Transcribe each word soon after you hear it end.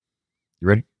You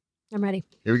ready? I'm ready.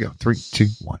 Here we go. 3, 2,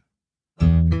 1.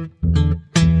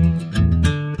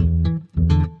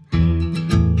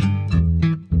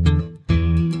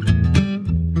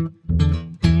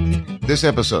 This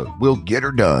episode will get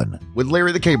her done with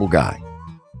Larry the Cable Guy.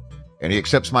 And he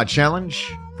accepts my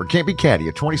challenge for Can't Beat Caddy,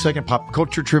 a 20-second pop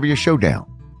culture trivia showdown.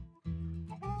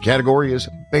 Category is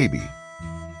baby.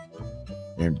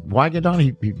 And why get Donna?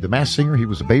 He the Masked Singer, he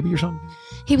was a baby or something?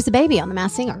 He was a baby on The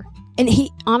Masked Singer. And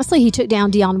he took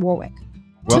down Dionne Warwick.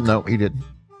 Well, no, he didn't.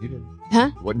 He didn't.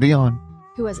 Huh? It wasn't Dionne.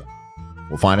 Who was it?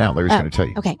 We'll find out. Larry's going to tell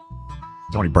you. Okay.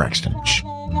 Tony Braxton. Shh.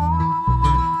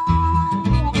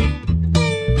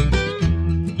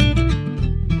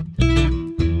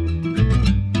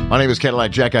 My name is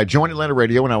Cadillac Jack. I joined Atlanta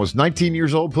Radio when I was 19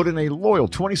 years old, put in a loyal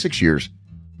 26 years.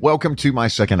 Welcome to my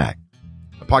second act.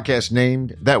 A podcast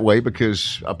named that way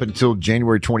because up until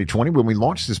January 2020, when we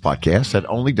launched this podcast, I'd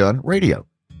only done radio.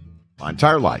 My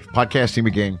entire life, podcasting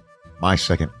became my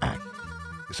second act.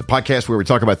 It's a podcast where we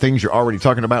talk about things you're already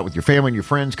talking about with your family and your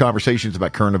friends, conversations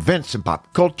about current events and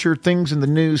pop culture, things in the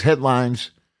news,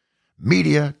 headlines,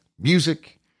 media,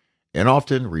 music, and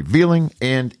often revealing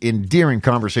and endearing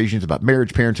conversations about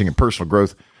marriage, parenting, and personal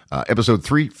growth. Episode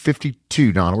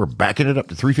 352, Donna. We're backing it up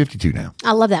to 352 now.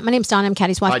 I love that. My name's Donna. I'm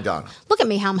Caddy's wife. Hi, Donna. Look at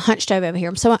me, how I'm hunched over here.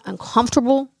 I'm so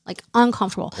uncomfortable,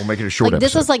 uncomfortable. We'll make it a short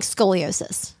This episode. is like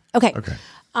scoliosis. Okay.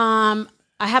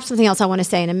 I have something else I want to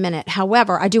say in a minute.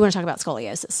 However, I do want to talk about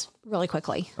scoliosis really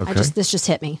quickly. Okay. This just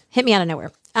hit me out of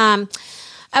nowhere.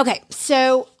 Okay.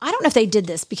 So I don't know if they did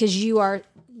this because you are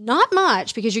not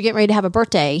much because you're getting ready to have a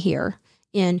birthday here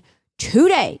in 2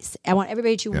 days. I want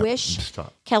everybody to wish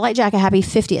Cadillac Jack a happy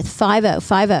 50th, 50,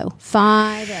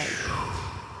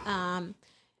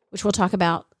 which we'll talk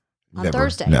about on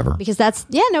Thursday. Never. Because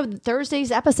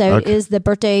Thursday's episode is the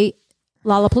birthday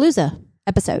Lollapalooza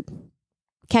episode.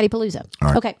 Caddypalooza.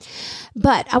 Right. Okay.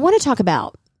 But I want to talk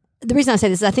about, the reason I say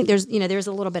this is I think there's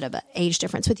a little bit of an age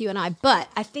difference with you and I, but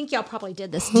I think y'all probably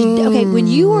did this. When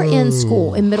you were in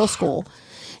school, in middle school,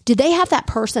 did they have that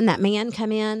man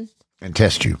come in? And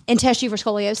test you. For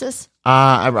scoliosis?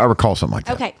 I recall something like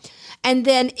that. Okay. And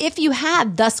then if you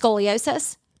had the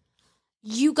scoliosis,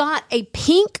 you got a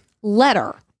pink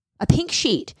letter, a pink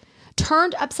sheet,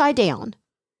 turned upside down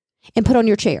and put on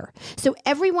your chair. So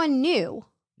everyone knew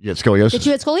You had scoliosis? that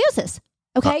you had scoliosis.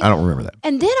 Okay. I don't remember that.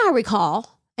 And then I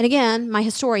recall, and again, my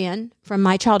historian from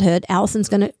my childhood, Allison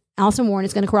Warren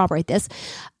is going to corroborate this.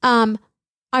 I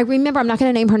remember, I'm not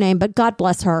going to name her name, but God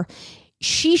bless her.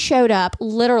 She showed up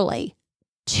literally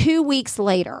 2 weeks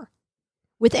later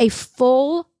with a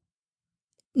full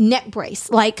neck brace.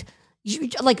 You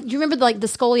remember the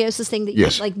scoliosis thing that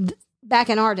Yes.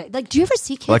 back in our day. Do you ever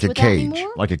see kids Like a with cage. that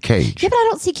anymore? Like a cage. Yeah, but I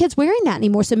don't see kids wearing that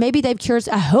anymore. So maybe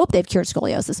I hope they've cured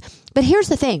scoliosis. But here's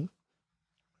the thing.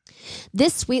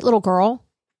 This sweet little girl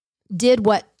did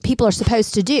what people are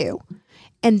supposed to do.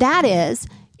 And that is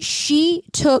she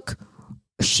took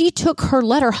her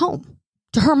letter home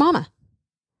to her mama.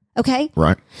 Okay?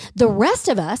 Right. The rest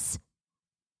of us,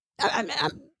 I'm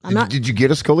not. Did you get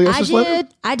a scoliosis letter?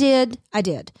 I did.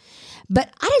 But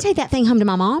I didn't take that thing home to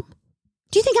my mom.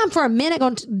 Do you think I'm for a minute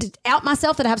going to out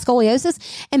myself that I have scoliosis?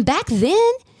 And back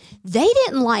then, they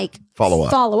didn't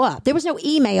follow up. There was no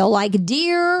email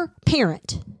dear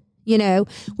parent,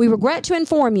 we regret to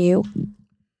inform you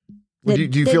that,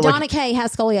 do you feel Donna K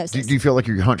has scoliosis. Do you feel like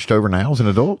you're hunched over now as an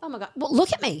adult? Oh my God. Well,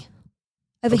 look at me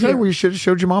over Okay, here. well, you should have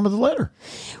showed your mama the letter.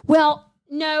 Well,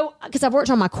 no, because I've worked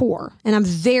on my core and I'm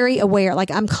very aware.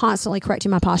 I'm constantly correcting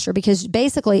my posture because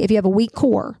basically, if you have a weak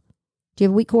core, do you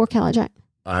have a weak core, Cadillac Jack?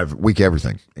 I have weak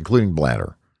everything, including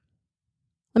bladder.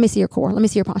 Let me see your core. Let me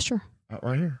see your posture.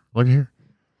 Right here. Look here.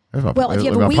 If you have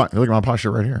look at my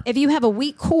posture right here. If you have a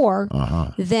weak core,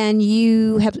 then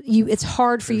it's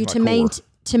hard for you to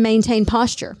maintain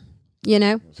posture. See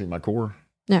my core?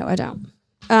 No, I don't.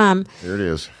 There it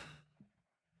is.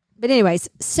 But anyways,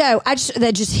 so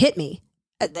that just hit me.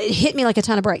 It hit me like a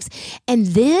ton of bricks. And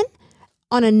then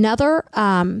on another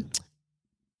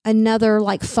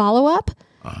follow up,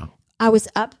 I was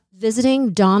up visiting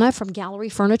Donna from Gallery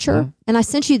Furniture, and I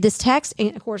sent you this text,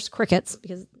 and of course crickets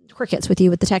with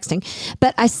you with the texting.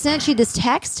 But I sent you this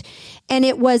text, and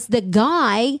it was the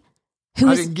guy who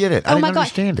I didn't get it. I didn't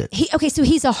understand it. So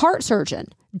he's a heart surgeon.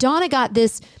 Donna got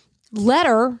this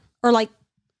letter or not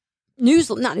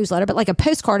newsletter, but a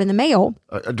postcard in the mail.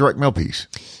 A direct mail piece.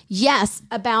 Yes,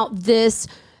 about this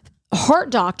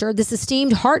this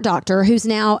esteemed heart doctor who's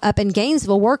now up in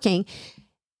Gainesville working.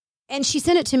 And she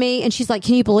sent it to me and she's like,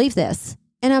 "Can you believe this?"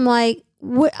 And I'm like,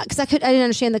 "What?" Because I didn't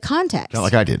understand the context. Not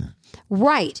like I didn't.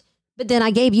 Right. But then I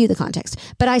gave you the context.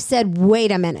 But I said,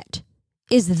 wait a minute.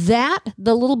 Is that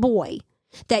the little boy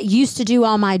that used to do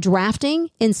all my drafting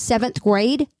in 7th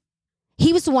grade.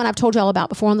 He was the one I've told you all about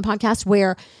before on the podcast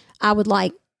where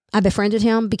I befriended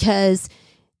him because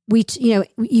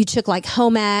you took like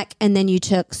home ec, and then you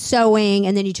took sewing,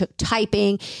 and then you took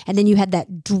typing, and then you had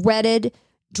that dreaded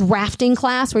drafting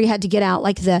class where you had to get out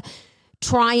like the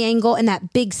triangle and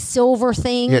that big silver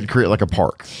thing. You had to create like a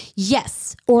park.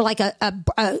 Yes. Or like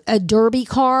a derby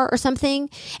car or something.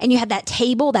 And you had that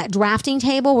table, that drafting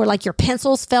table where like your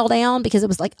pencils fell down because it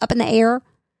was like up in the air.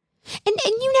 And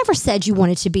you never said you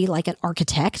wanted to be like an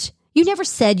architect. You never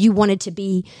said you wanted to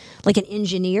be like an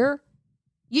engineer.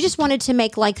 You just wanted to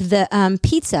make like the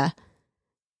pizza,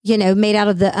 made out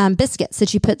of the biscuits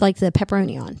that you put like the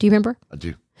pepperoni on. Do you remember? I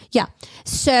do. Yeah.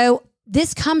 So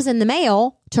this comes in the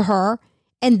mail to her,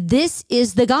 and this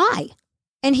is the guy.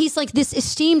 And he's like this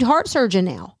esteemed heart surgeon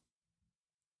now.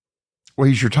 Well,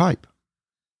 he's your type.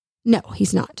 No,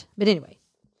 he's not. But anyway,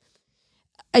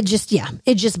 it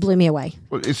just blew me away.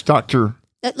 Well, it's Dr.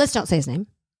 Let's don't say his name.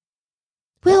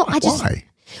 Well, Why?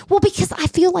 Well, because I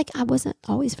feel like I wasn't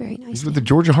always very nice. He's with the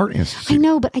Georgia Heart Institute. I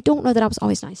know, but I don't know that I was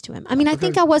always nice to him. I mean, I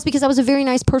think I was because I was a very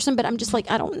nice person, but I'm just like,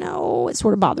 I don't know. It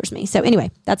sort of bothers me. So anyway,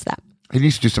 that's that. He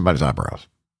needs to do somebody's eyebrows.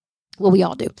 Well, we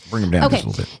all do. Bring him down just a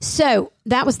little bit. So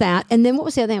that was that. And then what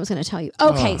was the other thing I was going to tell you?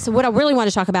 Okay, so what I really want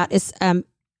to talk about is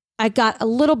I got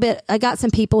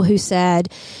some people who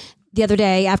said the other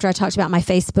day after I talked about my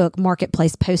Facebook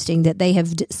Marketplace posting that they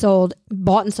have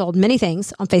bought and sold many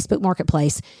things on Facebook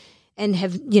Marketplace and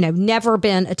have, never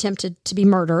been attempted to be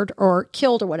murdered or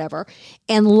killed or whatever.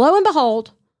 And lo and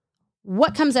behold,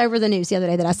 what comes over the news the other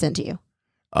day that I sent to you?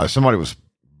 Somebody was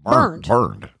burned.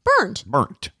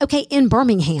 Okay, in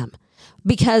Birmingham.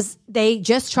 Because they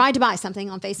just tried to buy something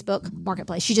on Facebook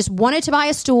Marketplace. She just wanted to buy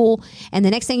a stool, and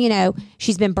the next thing you know,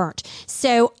 she's been burnt.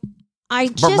 So I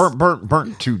just...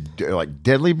 Burnt to, like,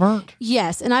 deadly burnt?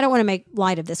 Yes, and I don't want to make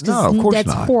light of this No, of because course that's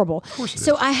not. horrible. Of course it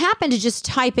So is. I happened to just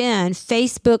type in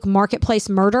Facebook Marketplace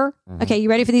murder. Mm-hmm. Okay, you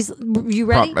ready for these? You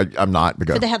ready? I'm not.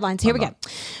 For the headlines. Here we go.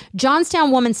 Johnstown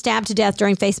woman stabbed to death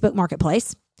during Facebook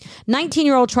Marketplace.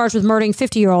 19-year-old charged with murdering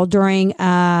 50-year-old during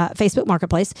Facebook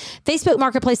Marketplace. Facebook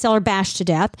Marketplace seller bashed to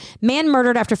death. Man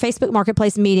murdered after Facebook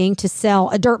Marketplace meeting to sell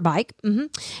a dirt bike.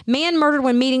 Man murdered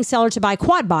when meeting seller to buy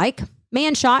quad bike.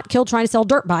 Man shot, killed trying to sell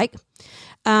dirt bike.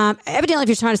 Evidently, if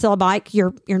you're trying to sell a bike,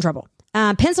 you're in trouble.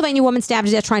 Pennsylvania woman stabbed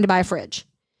to death trying to buy a fridge.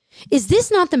 Is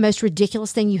this not the most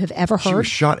ridiculous thing you have ever heard? She was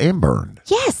shot and burned.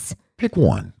 Yes. Pick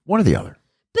one or the other.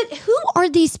 But who are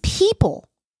these people?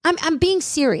 I'm being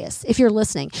serious if you're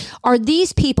listening. Are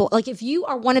these people, like if you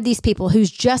are one of these people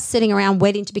who's just sitting around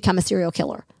waiting to become a serial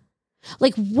killer,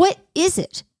 like what is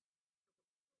it?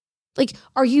 Like,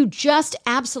 are you just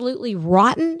absolutely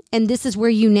rotten? And this is where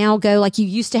you now go, like you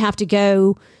used to have to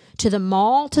go to the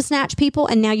mall to snatch people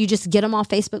and now you just get them off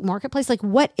Facebook Marketplace. Like,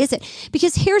 what is it?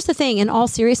 Because here's the thing, in all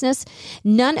seriousness,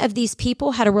 none of these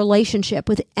people had a relationship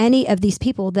with any of these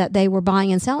people that they were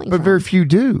buying and selling But from. very few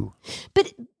do.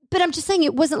 But I'm just saying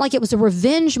it wasn't like it was a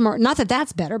revenge murder. Not that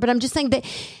that's better, but I'm just saying that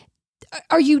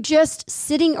are you just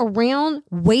sitting around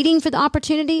waiting for the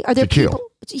opportunity? Are there to kill?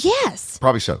 people? Yes.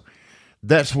 Probably so.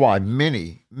 That's why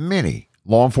many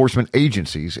law enforcement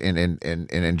agencies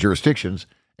and jurisdictions,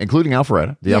 including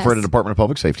Alpharetta, the Yes. Alpharetta Department of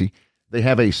Public Safety, they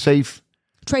have a safe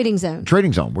Trading zone.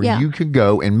 where Yeah. you can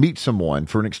go and meet someone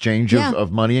for an exchange Yeah.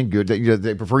 of money and goods.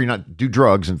 They prefer you not do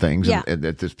drugs and things Yeah.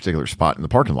 at this particular spot in the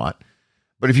parking lot.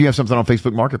 But if you have something on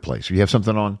Facebook Marketplace or you have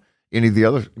something on any of the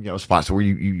other spots where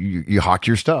you hawk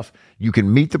your stuff, you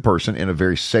can meet the person in a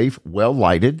very safe, well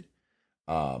lighted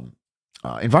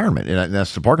environment, and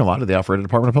that's the parking lot of the Alpharetta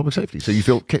Department of Public Safety. So you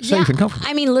feel safe and comfortable.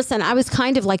 I mean, listen, I was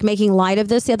kind of like making light of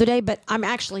this the other day, but I'm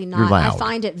actually not. You're loud. I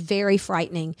find it very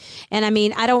frightening, and I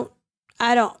mean, I don't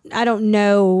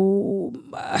know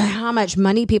how much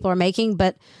money people are making,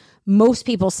 but most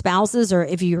people's spouses, or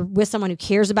if you're with someone who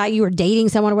cares about you or dating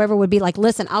someone or whatever, would be like,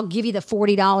 listen, I'll give you the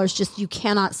 $40, just you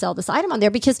cannot sell this item on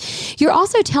there, because you're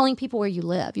also telling people where you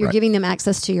live. You're giving them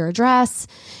access to your address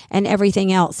and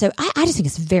everything else. So I just think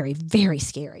it's very, very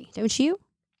scary. Don't you?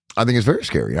 I think it's very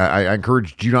scary. I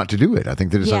encourage you not to do it. I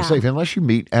think that it's unsafe unless you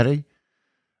meet at a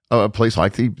place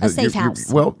like a safe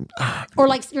house. Or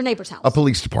like your neighbor's house. A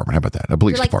police department. How about that? A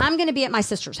police You're like, department. I'm going to be at my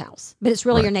sister's house, but it's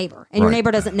really your neighbor, and your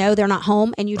neighbor doesn't know, they're not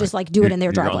home, and you just like do it in their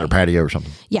You're driveway. on their patio or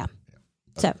something. Yeah.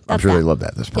 So that's I'm sure that. they love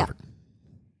that. That's perfect.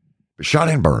 But shot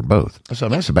and burned both. That's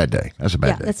a bad day. That's a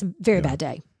bad day. That's a very bad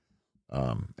day.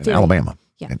 In Alabama.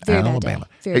 Yeah, In very bad Alabama.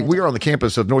 day. Very Hey, bad we day. are on the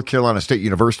campus of North Carolina State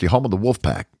University, home of the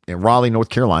Wolfpack, in Raleigh, North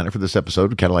Carolina, for this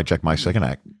episode of Cadillac Jack, My Second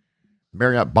Act.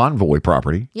 Marriott Bonvoy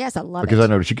property. Yes, I love Because it. I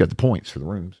noticed you got the points for the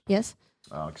rooms. Yes.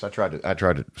 Because I tried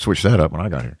to switch that up when I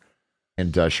got here.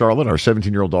 And Charlotte, our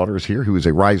 17-year-old daughter, is here, who is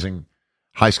a rising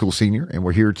high school senior. And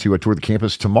we're here to tour the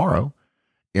campus tomorrow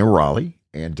in Raleigh.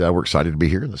 And we're excited to be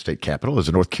here in the state capitol as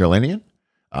a North Carolinian.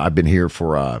 I've been here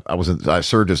for, I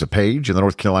served as a page in the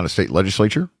North Carolina State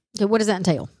Legislature. So what does that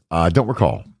entail? I don't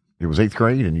recall. It was 8th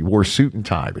grade, and you wore a suit and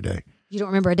tie every day. You don't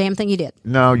remember a damn thing you did?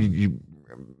 No, you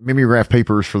mimeograph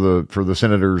papers for the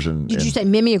senators. Did you say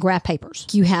mimeograph papers?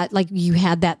 You had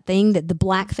that thing, the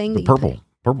black thing? The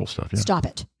purple stuff, yeah. Stop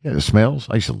it. Yeah, the smells.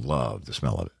 I used to love the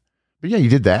smell of it. But yeah, you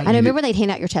did that. I remember they'd hand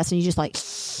out your test and you just like...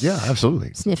 Yeah,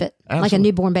 absolutely. Sniff it. Absolutely. Like a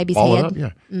newborn baby's All head. It up, yeah.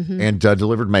 Mm-hmm. And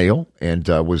delivered mail and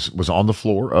was on the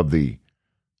floor of the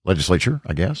legislature,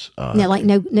 I guess. Yeah, like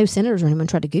no senators or anyone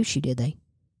tried to goose you, did they?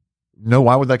 No,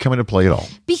 why would that come into play at all?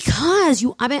 Because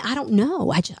I don't know.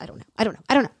 I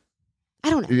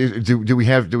don't know. Do we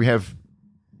have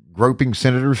groping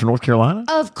senators from North Carolina?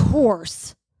 Of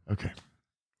course. Okay.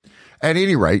 At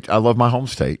any rate, I love my home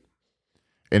state.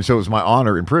 And so it was my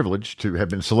honor and privilege to have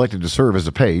been selected to serve as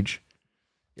a page.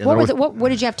 What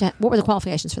did you have to? What were the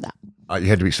qualifications for that? You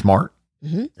had to be smart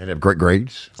and have great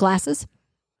grades. Glasses.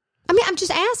 I mean, I'm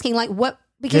just asking, like, what?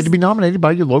 Because you had to be nominated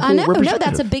by your local representative. No,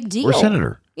 that's a big deal. Or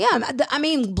senator. Yeah, I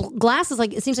mean, glasses.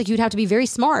 Like, it seems like you'd have to be very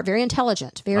smart, very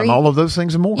intelligent, very all of those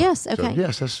things and more. Yes. Okay. So,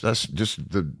 yes, that's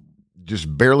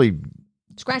just barely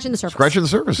scratching the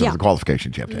surface. Of the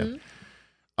qualifications you have to have.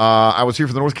 I was here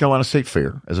for the North Carolina State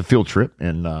Fair as a field trip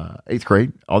in 8th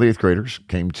grade. All the 8th graders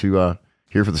came to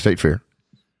here for the state fair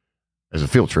as a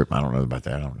field trip. I don't know about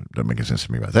that. Doesn't make any sense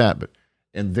to me about that.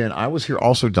 And then I was here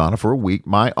also, Donna, for a week.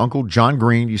 My uncle John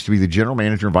Green used to be the general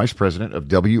manager and vice president of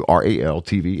WRAL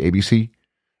TV, ABC,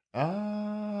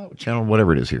 channel,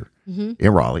 whatever it is here in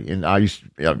Raleigh. And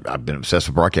I've been obsessed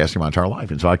with broadcasting my entire life.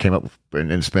 And so I came up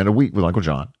and spent a week with Uncle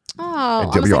John.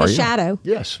 Oh, almost like a shadow.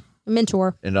 Yes. A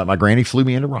mentor. And my granny flew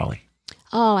me into Raleigh.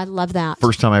 Oh, I love that.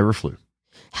 First time I ever flew.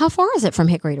 How far is it from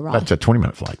Hickory to Raleigh? That's a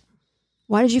 20-minute flight.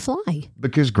 Why did you fly?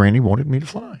 Because Granny wanted me to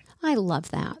fly. I love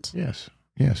that. Yes.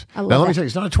 Now, let me tell you,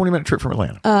 it's not a 20-minute trip from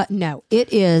Atlanta. No,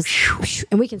 it is.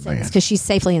 And we can say this because she's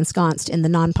safely ensconced in the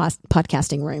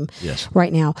non-podcasting room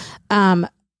right now.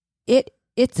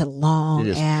 It's a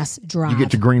long-ass drive. You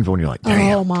get to Greenville and you're like,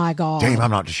 damn. Oh, my God. Damn,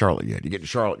 I'm not to Charlotte yet. You get to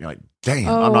Charlotte and you're like, damn,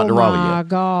 I'm not to Raleigh yet. Oh, my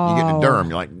God. You get to Durham,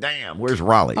 you're like, damn, where's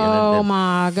Raleigh? And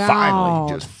my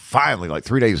God. Finally, like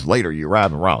 3 days later, you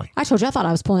arrive in Raleigh. I told you I thought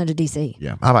I was pulling into D.C.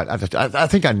 Yeah. I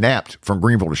think I napped from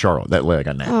Greenville to Charlotte. That leg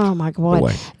I napped. Oh, my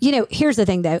God. Here's the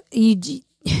thing, though. You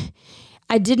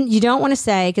don't want to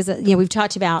say, because we've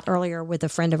talked about earlier with a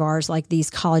friend of ours, like these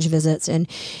college visits, and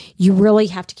you really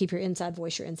have to keep your inside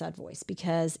voice,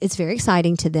 because it's very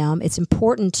exciting to them. It's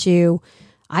important to,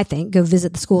 I think, go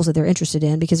visit the schools that they're interested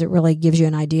in, because it really gives you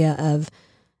an idea of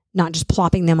not just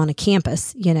plopping them on a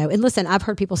campus, And listen, I've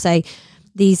heard people say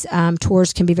these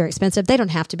tours can be very expensive. They don't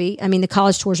have to be. I mean, the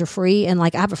college tours are free, and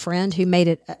like I have a friend who made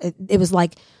it was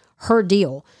like her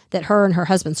deal that her and her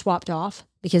husband swapped off,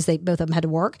 because both of them had to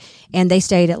work, and they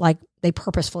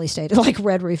purposefully stayed at like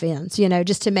Red Roof Inns,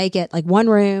 just to make it like one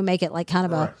room, make it like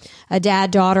kind of a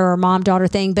dad-daughter or mom-daughter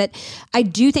thing. But I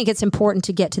do think it's important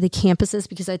to get to the campuses,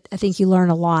 because I think you learn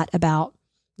a lot about,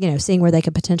 seeing where they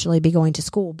could potentially be going to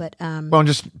school. But well,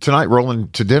 just tonight rolling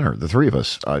to dinner, the three of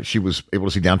us, she was able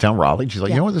to see downtown Raleigh. She's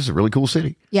like, you know what, this is a really cool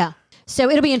city. Yeah. So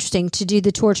it'll be interesting to do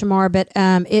the tour tomorrow, but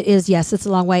it is, yes, it's a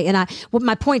long way. And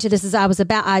my point to this is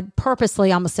I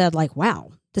purposely almost said like,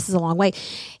 wow, this is a long way.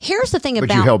 Here's the thing But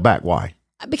you held back. Why?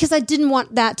 Because I didn't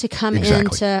want that to come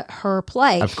into her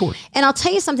play. Of course. And I'll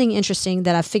tell you something interesting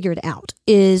that I figured out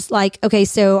is like, okay,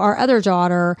 so our other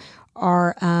daughter,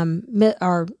 our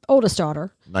oldest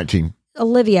daughter, 19,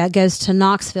 Olivia, goes to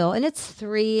Knoxville, and it's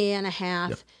 3.5.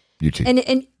 Yep. UT.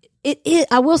 And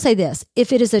I will say this: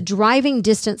 if it is a driving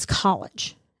distance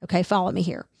college, okay, follow me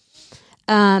here.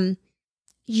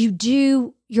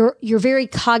 You're very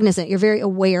cognizant, you're very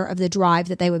aware of the drive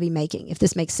that they would be making, if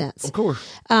this makes sense. Of course.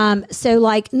 So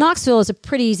like Knoxville is a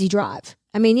pretty easy drive.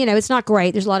 I mean, it's not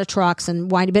great. There's a lot of trucks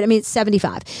and windy, but I mean, it's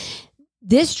 75.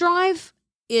 This drive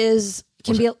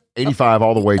can be 85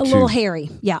 all the way a little hairy.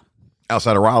 Yeah.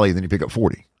 Outside of Raleigh, then you pick up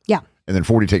 40. Yeah. And then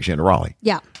 40 takes you into Raleigh.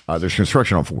 Yeah. There's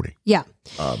construction on 40. Yeah.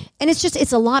 And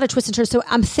it's a lot of twists and turns. So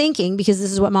I'm thinking, because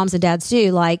this is what moms and dads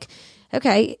do, like,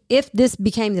 okay, if this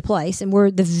became the place, and we're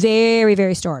at the very,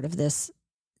 very start of this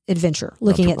adventure,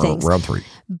 looking at things. Round 3.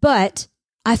 But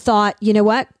I thought, you know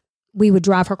what? We would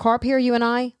drive her car up here, you and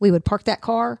I. We would park that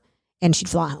car, and she'd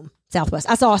fly home. Southwest.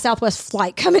 I saw a Southwest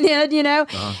flight coming in,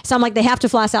 So I'm like, they have to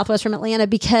fly Southwest from Atlanta,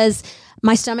 because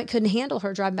my stomach couldn't handle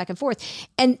her driving back and forth.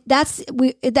 And that's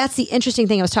the interesting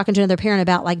thing. I was talking to another parent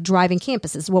about like driving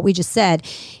campuses, what we just said.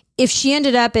 If she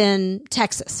ended up in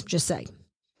Texas, just say,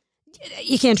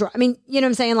 you can't drive. I mean, you know what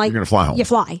I'm saying? Like, you're going to fly home. You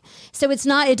fly. So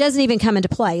it doesn't even come into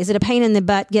play. Is it a pain in the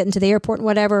butt getting to the airport and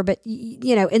whatever? But,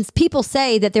 and people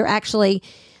say that they're actually,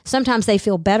 sometimes they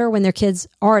feel better when their kids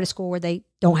are at a school where they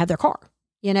don't have their car,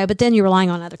 but then you're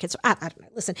relying on other kids. So I don't know.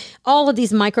 Listen, all of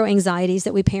these micro anxieties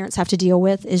that we parents have to deal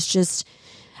with is just,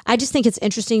 I just think it's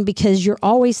interesting because you're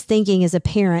always thinking as a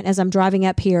parent, as I'm driving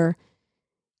up here,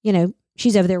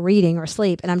 she's over there reading or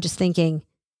asleep. And I'm just thinking,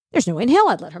 there's no way in hell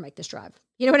I'd let her make this drive.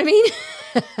 You know what I mean?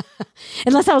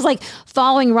 Unless I was like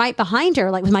following right behind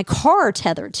her, like with my car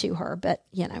tethered to her. But,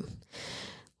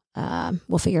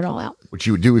 we'll figure it all out. What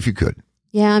you would do if you could.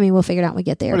 Yeah, I mean, we'll figure it out when we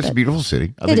get there. But it's a beautiful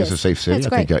city. I think it's a safe city. It's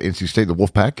I think NC State, the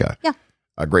Wolfpack,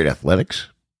 great athletics.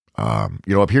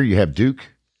 Up here you have Duke,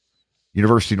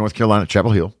 University of North Carolina,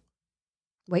 Chapel Hill.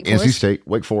 Wake Forest. NC State,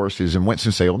 Wake Forest is in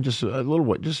Winston-Salem, just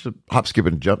a hop, skip,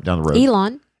 and jump down the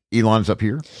road. Elon's up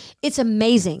here. It's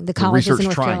amazing, the colleges in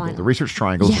North Carolina. The Research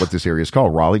Triangle is what this area is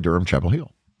called, Raleigh, Durham, Chapel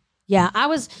Hill. Yeah, I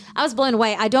was blown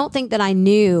away. I don't think that I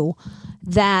knew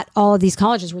that all of these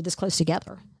colleges were this close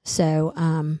together. So,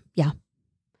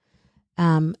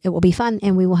 it will be fun,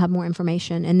 and we will have more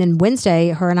information. And then Wednesday,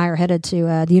 her and I are headed to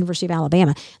the University of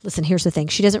Alabama. Listen, here's the thing.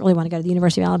 She doesn't really want to go to the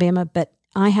University of Alabama, but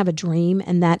I have a dream,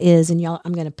 and that is, and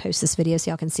I'm going to post this video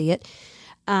so y'all can see it.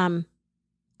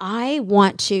 I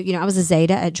want to, I was a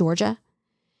Zeta at Georgia,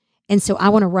 and so I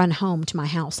want to run home to my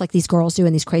house like these girls do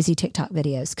in these crazy TikTok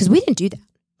videos, because we didn't do that.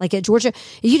 Like at Georgia,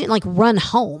 you didn't like run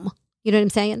home. You know what I'm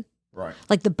saying? Right.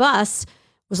 Like the bus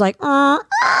was like,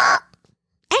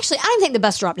 Actually, I didn't think the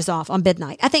bus dropped us off on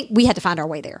midnight. I think we had to find our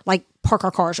way there, like park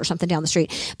our cars or something down the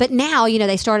street. But now,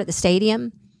 they start at the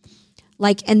stadium,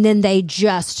 and then they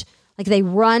just, they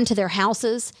run to their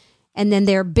houses, and then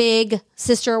their big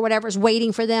sister or whatever is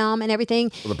waiting for them and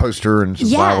everything. With a poster and some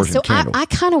flowers and candles. I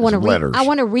kind of want to I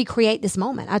want to recreate this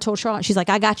moment. I told Charlotte, she's like,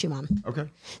 I got you, Mom. Okay.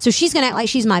 So she's going to act like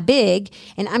she's my big,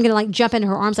 and I'm going to jump into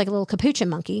her arms like a little capuchin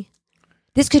monkey.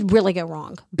 This could really go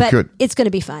wrong, but it's going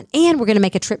to be fun. And we're going to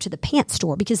make a trip to the pants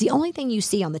store, because the only thing you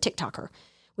see on the TikToker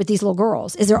with these little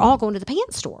girls is they're all going to the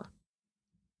pants store,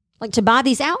 to buy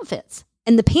these outfits.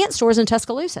 And the pants store is in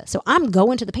Tuscaloosa. So I'm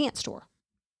going to the pants store.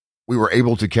 We were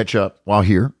able to catch up while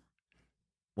here.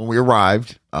 When we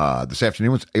arrived this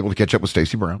afternoon, was able to catch up with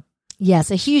Stacey Brown. Yes,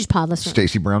 a huge pod listener.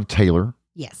 Stacey Brown Taylor.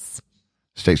 Yes.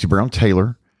 Stacey Brown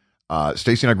Taylor.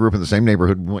 Stacey and I grew up in the same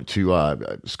neighborhood. We went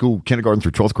to school, kindergarten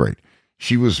through 12th grade.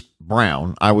 She was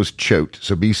brown. I was choked.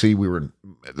 So BC, we were in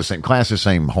the same classes,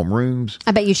 same homerooms.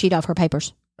 I bet you cheat off her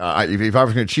papers. If I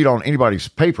was going to cheat on anybody's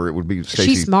paper, it would be Stacey.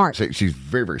 She's smart. She's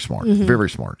very, very smart. Mm-hmm. Very, very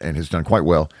smart, and has done quite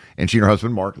well. And she and her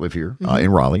husband, Mark, live here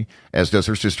in Raleigh, as does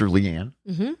her sister, Leanne.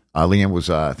 Mm-hmm. Leanne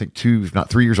was, I think, 2, if not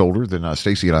 3 years older than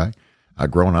Stacey and I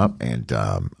growing up. And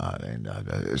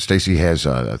Stacey has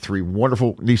 3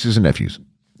 wonderful nieces and nephews.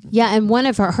 Yeah, and one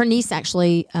of her niece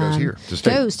actually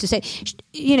goes to stay.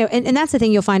 And that's the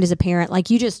thing you'll find as a parent.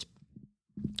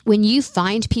 When you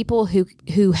find people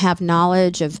who have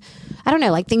knowledge of, I don't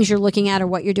know, things you're looking at or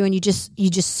what you're doing, you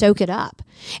just soak it up.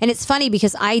 And it's funny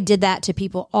because I did that to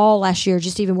people all last year,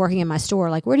 just even working in my store.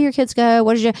 Where do your kids go?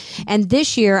 And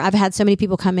this year I've had so many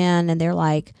people come in and they're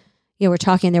like, we're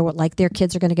talking, they're their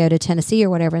kids are going to go to Tennessee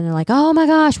or whatever. And they're like, oh my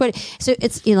gosh. What? So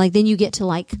it's, then you get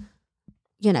to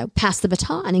pass the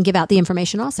baton and give out the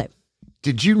information also.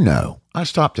 Did you know, I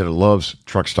stopped at a Love's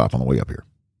truck stop on the way up here.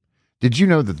 Did you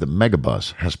know that the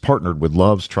Megabus has partnered with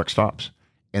Love's Truck Stops?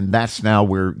 And that's now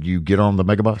where you get on the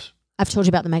Megabus? I've told you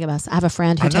about the Megabus. I have a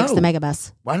friend who takes the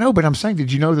Megabus. I know, but I'm saying,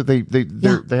 did you know that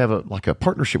they have a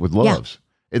partnership with Love's? Yeah.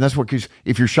 And that's what, because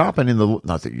if you're shopping in the,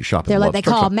 not that you shop in the Love's they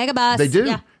call Megabus. They do.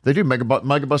 Yeah. They do.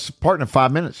 Megabus partner in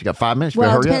 5 minutes. You got 5 minutes. You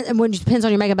well, it depends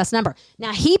on your Megabus number.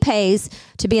 Now, he pays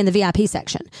to be in the VIP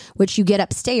section, which you get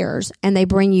upstairs and they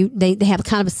bring you, they have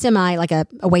kind of a semi, like a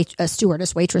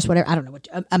stewardess, waitress, whatever. I don't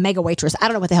know, a mega waitress. I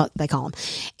don't know what the hell they call them.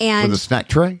 And with a snack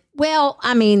tray? Well,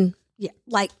 I mean, yeah,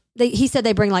 he said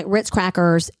they bring Ritz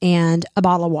crackers and a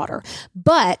bottle of water,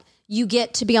 but you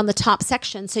get to be on the top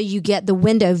section. So you get the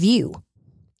window view.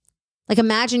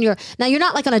 Imagine you're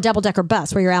not on a double-decker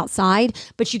bus where you're outside,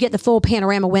 but you get the full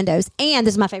panorama windows. And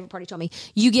this is my favorite part, he told me,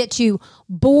 you get to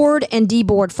board and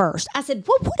deboard first. I said,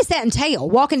 what does that entail?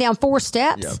 Walking down 4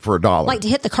 steps? Yeah, for $1. To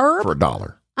hit the curb? For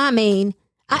 $1. I mean,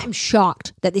 I'm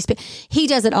shocked that these people, he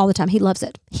does it all the time. He loves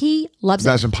it.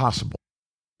 That's impossible.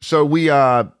 So we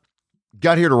got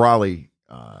here to Raleigh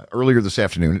earlier this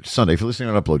afternoon. It's Sunday. If you're listening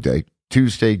on upload day,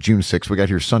 Tuesday, June 6th, we got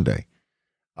here Sunday.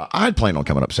 I had planned on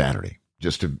coming up Saturday,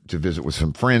 just to visit with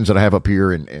some friends that I have up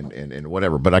here and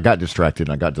whatever. But I got distracted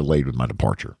and I got delayed with my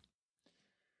departure.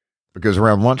 Because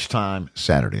around lunchtime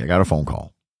Saturday, I got a phone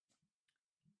call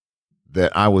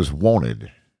that I was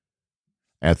wanted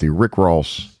at the Rick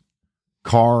Ross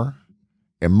Car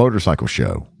and Motorcycle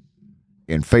Show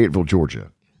in Fayetteville,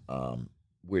 Georgia,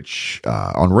 which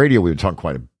on radio we've been talking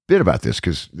quite a bit about this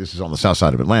because this is on the south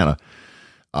side of Atlanta,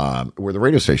 where the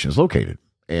radio station is located.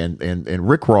 And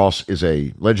Rick Ross is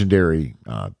a legendary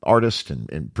artist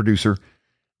and producer.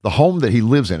 The home that he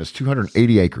lives in is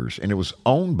 280 acres, and it was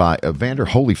owned by Evander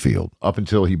Holyfield up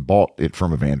until he bought it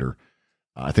from Evander,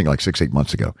 I think like 6-8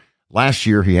 months ago. Last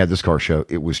year, he had this car show.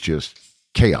 It was just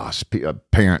chaos.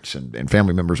 Parents and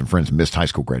family members and friends missed high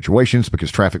school graduations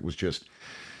because traffic was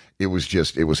it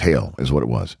was hell is what it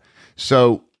was.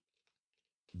 So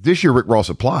this year, Rick Ross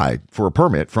applied for a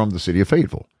permit from the city of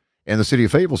Fayetteville. And the city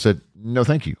of Fayetteville said, no,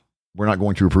 thank you. We're not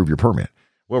going to approve your permit.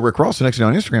 Well, Rick Ross, the next day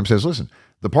on Instagram, says, listen,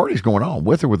 the party's going on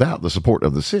with or without the support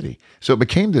of the city. So it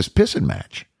became this pissing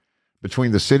match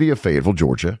between the city of Fayetteville,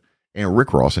 Georgia, and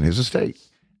Rick Ross and his estate.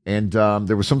 And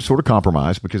there was some sort of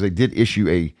compromise because they did issue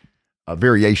a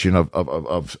variation of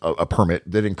a permit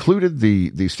that included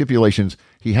the stipulations.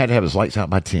 He had to have his lights out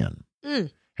by 10.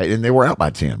 Hey, and they were out by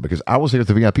 10 because I was there at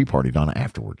the VIP party, Donna,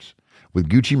 afterwards with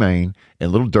Gucci Mane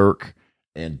and Little Dirk.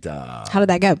 And how did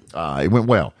that go? It went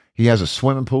well. He has a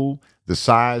swimming pool the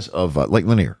size of Lake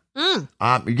Lanier. You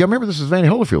got to remember, this is Vanny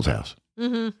Holyfield's house.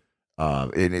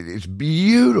 It's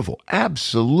beautiful,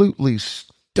 absolutely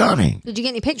stunning. Did you get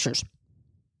any pictures?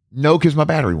 No, because my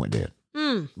battery went dead.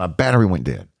 My battery went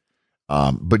dead.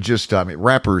 But just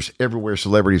rappers everywhere,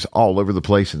 celebrities all over the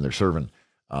place, and they're serving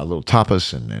little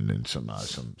tapas and some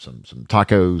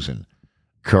tacos and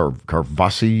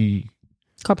Carvassier.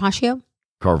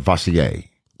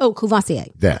 Oh, Courvoisier.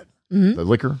 That. The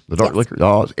liquor, the dark liquor,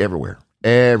 oh, it's everywhere.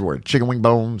 Everywhere. Chicken wing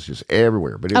bones, just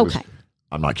everywhere. But it was,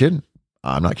 I'm not kidding.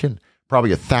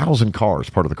 Probably 1,000 cars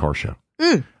part of the car show.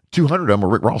 200 of them were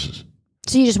Rick Ross's.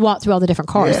 So you just walked through all the different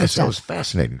cars. Yes, it was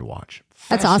fascinating to watch.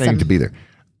 That's fascinating awesome. to be there.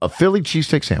 A Philly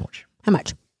cheesesteak sandwich. How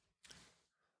much?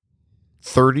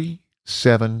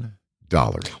 $37.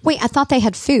 Wait, I thought they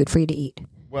had food for you to eat.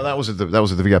 Well, that was at the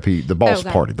VIP, the boss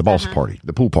party, the boss party,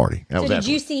 the pool party. So did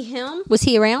you see him? Was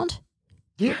he around?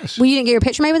 Yes. Well, you didn't get your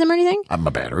picture made with him or anything?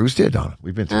 My battery was dead, Donna.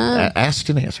 We've been through asked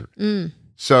and answered.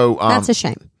 So that's a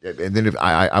shame. And then if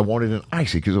I wanted an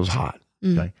icy because it was hot.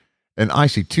 Okay, an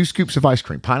icy, 2 scoops of ice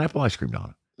cream, pineapple ice cream,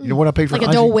 Donna. You know what I paid for? Like an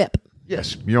a Dole icy? Whip.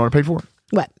 Yes. You know what I paid for it?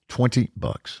 What?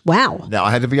 $20. Wow. Now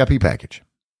I had the VIP package.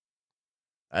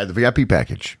 I had the VIP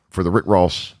package for the Rick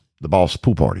Ross, the boss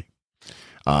pool party.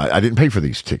 I didn't pay for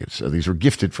these tickets. These were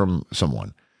gifted from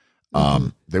someone.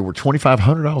 They were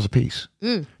 $2,500 a piece.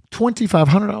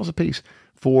 $2,500 a piece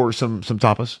for some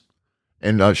tapas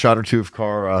and a shot or two of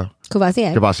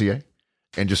Courvoisier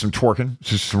and just some twerking,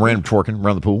 just some random twerking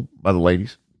around the pool by the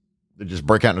ladies. They just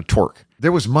break out in a twerk.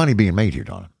 There was money being made here,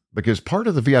 Donna, because part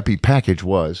of the VIP package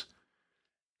was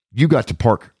you got to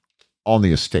park on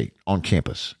the estate, on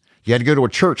campus. You had to go to a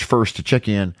church first to check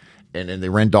in, and then they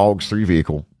ran dogs through your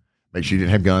vehicle, make sure you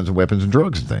didn't have guns and weapons and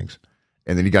drugs and things.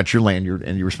 And then you got your lanyard,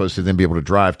 and you were supposed to then be able to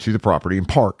drive to the property and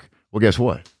park. Well, guess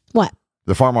what? What?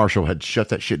 The fire marshal had shut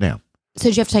that shit down. So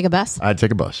did you have to take a bus? I had to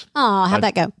take a bus. Oh, how'd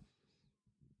that go?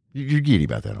 You're giddy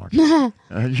about that, aren't you?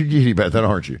 You're giddy about that,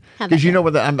 aren't you? Because you know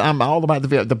what? I'm all about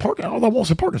the parking. All I want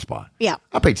is a parking spot. Yeah.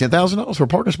 I paid $10,000 for a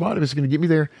parking spot if it's going to get me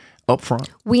there up front.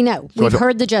 We know. So We've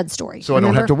heard the Judd story. So I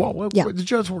don't have to walk. Well, the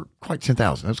Judds were quite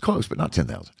 10,000. It was close, but not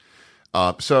 10,000.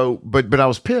 But I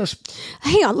was pissed.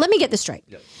 Hang on. Let me get this straight.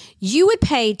 Yes. You would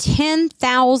pay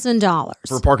 $10,000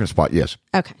 for a parking spot. Yes.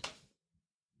 Okay.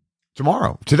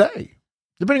 Tomorrow, today,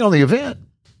 depending on the event,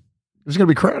 it's going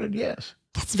to be crowded. Yes.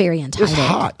 That's very entitled. It's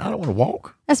hot. I don't want to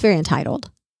walk. That's very entitled.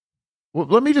 Well,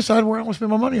 let me decide where I want to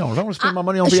spend my money on. I want to spend my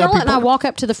money on VIP. Charlotte and I walk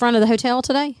up to the front of the hotel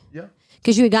today. Yeah.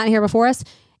 Because you had gotten here before us.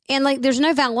 And like, there's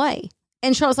no valet.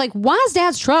 And Charlotte's like, why is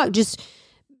Dad's truck just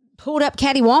pulled up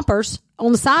cattywampers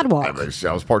on the sidewalk?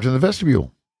 I was parked in the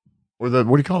vestibule. Or what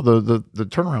do you call it? The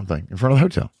turnaround thing in front of the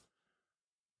hotel.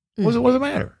 What does it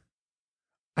matter?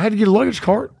 I had to get a luggage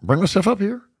cart, bring myself up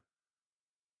here.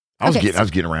 I was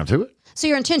getting around to it. So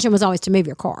your intention was always to move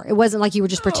your car. It wasn't like you were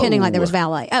just pretending like there was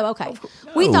valet. Oh, okay.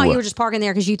 No. We thought you were just parking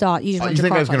there because you thought you just went to your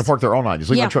car. You think I was going to park there all night? Just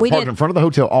leave my truck parked in front of the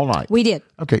hotel all night? We did.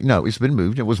 Okay, no, it's been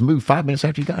moved. It was moved 5 minutes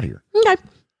after you got here. Okay.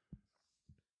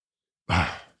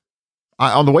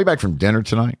 On the way back from dinner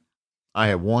tonight, I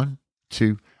had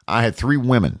I had 3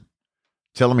 women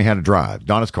telling me how to drive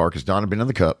Donna's car because Donna had been in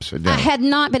the cups. I had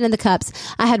not been in the cups.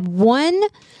 I had one.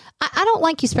 I don't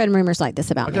like you spreading rumors like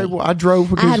this about me. Okay, well, I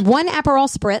drove. I had one Aperol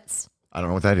Spritz. I don't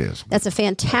know what that is. That's a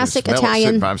fantastic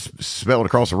Italian. I smell it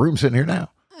across the room sitting here now.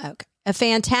 Okay. A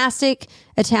fantastic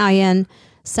Italian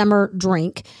summer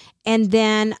drink. And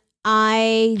then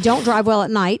I don't drive well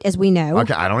at night, as we know.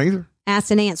 Okay, I don't either.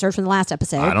 asked and answered from the last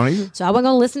episode. I don't either. So I wasn't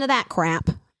going to listen to that crap.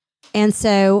 And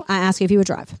so I asked you if you would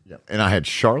drive. Yeah. And I had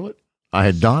Charlotte, I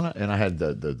had Donna, and I had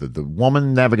the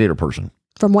woman navigator person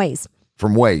from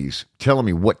Waze telling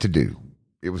me what to do.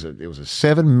 It was a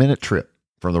 7-minute trip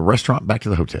from the restaurant back to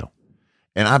the hotel.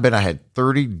 And I bet I had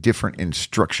 30 different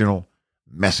instructional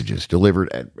messages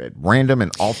delivered at random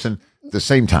and often the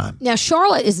same time. Now,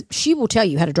 Charlotte she will tell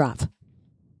you how to drive.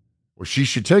 Well, she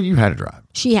should tell you how to drive.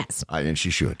 She has. And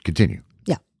she should. Continue.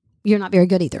 Yeah. You're not very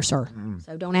good either, sir.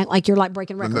 So don't act like you're like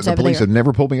breaking records over there. The police have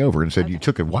never pulled me over and said, you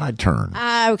took a wide turn.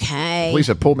 Okay. The police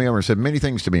have pulled me over and said many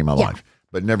things to me in my life,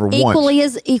 but never equally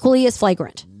once. Equally as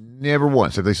flagrant. Never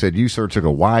once have they said, you, sir, took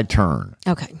a wide turn.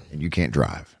 Okay. And you can't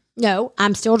drive. No,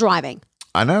 I'm still driving.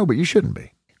 I know, but you shouldn't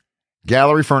be.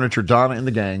 Gallery Furniture, Donna and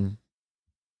the gang.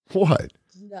 What?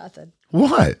 Nothing.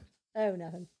 What? Oh,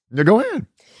 nothing. No, go ahead.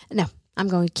 No, I'm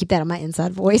going to keep that on my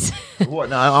inside voice. What?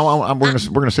 No, we're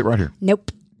gonna sit right here.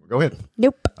 Nope. Go ahead.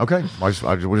 Nope. Okay. We'll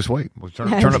just wait. We'll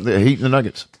turn up the heat and the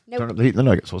nuggets. Nope. Turn up the heat and the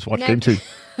nuggets. Let's watch game 2.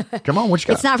 Come on, what you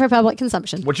got? It's not for public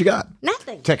consumption. What you got?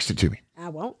 Nothing. Text it to me. I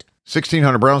won't.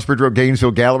 1600 Brownsbridge Road,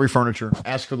 Gainesville, Gallery Furniture.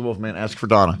 Ask for the Wolfman. Ask for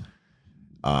Donna.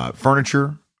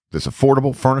 Furniture that's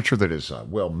affordable. Furniture that is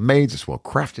well made. That's well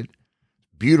crafted.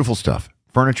 Beautiful stuff.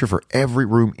 Furniture for every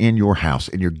room in your house.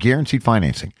 And you're guaranteed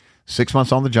financing. 6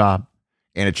 months on the job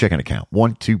and a checking account.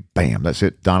 1, 2, bam. That's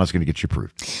it. Donna's going to get you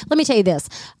approved. Let me tell you this.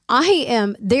 I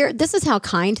am there. This is how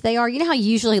kind they are. You know how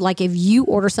usually, like, if you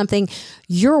order something,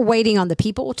 you're waiting on the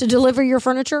people to deliver your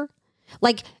furniture?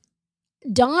 Like,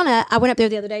 Donna, I went up there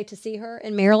the other day to see her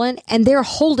in Maryland, and they're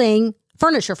holding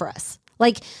furniture for us.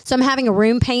 Like, so I'm having a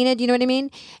room painted, you know what I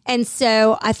mean? And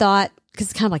so I thought, because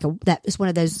it's kind of like that is one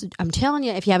of those, I'm telling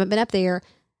you, if you haven't been up there,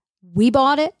 we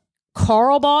bought it.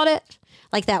 Carl bought it.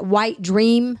 Like that white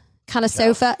dream kind of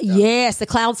sofa. Yeah. Yes, the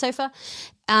cloud sofa.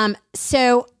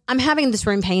 So I'm having this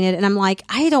room painted, and I'm like,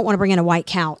 I don't want to bring in a white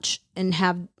couch and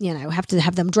have to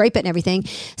have them drape it and everything.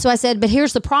 So I said, but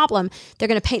here's the problem. They're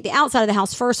going to paint the outside of the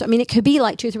house first. I mean, it could be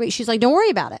like 2 or 3 weeks. She's like, don't worry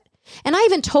about it. And I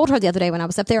even told her the other day when I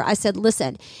was up there, I said,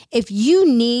 listen, if you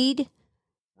need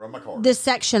this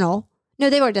sectional, no,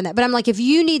 they've already done that. But I'm like, if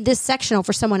you need this sectional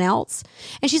for someone else.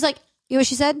 And she's like, you know what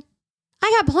she said?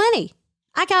 I got plenty.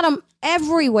 I got them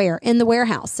everywhere in the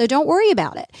warehouse. So don't worry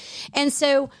about it. And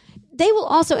so they will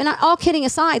also, and all kidding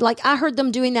aside, like I heard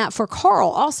them doing that for Carl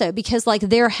also, because like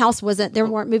their house they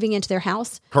weren't moving into their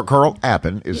house. Carl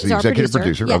Appen is the executive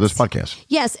producer of this podcast.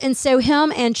 Yes. And so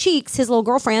him and Cheeks, his little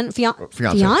girlfriend,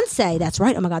 fiance, that's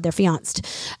right. Oh my God, they're fianced.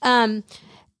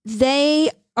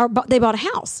 They bought a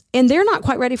house, and they're not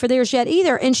quite ready for theirs yet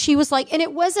either. And she was like, and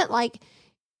it wasn't like,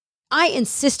 I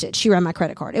insisted she ran my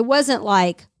credit card. It wasn't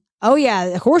like, oh yeah,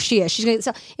 of course she is. She's going to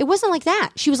sell. It wasn't like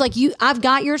that. She was like, I've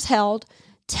got yours held.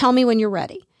 Tell me when you're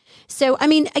ready. So, I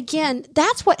mean, again,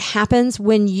 that's what happens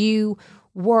when you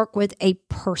work with a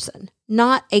person,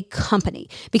 not a company.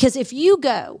 Because if you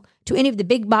go to any of the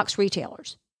big box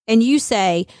retailers and you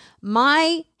say,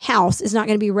 my house is not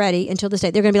going to be ready until this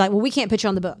date, they're going to be like, well, we can't put you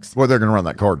on the books. Well, they're going to run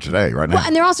that card today, right now. Well,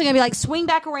 and they're also going to be like, swing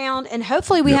back around and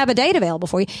hopefully we have a date available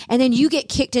for you. And then you get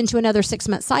kicked into another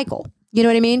 6-month cycle. You know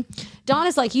what I mean?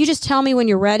 Donna's like, you just tell me when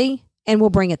you're ready and we'll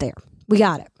bring it there. We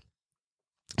got it.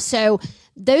 So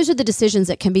those are the decisions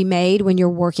that can be made when you're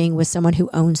working with someone who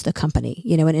owns the company,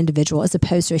 an individual, as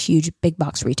opposed to a huge big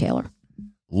box retailer.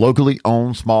 Locally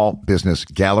owned small business,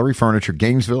 Gallery Furniture,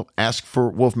 Gainesville. Ask for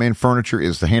Wolfman Furniture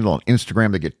is the handle on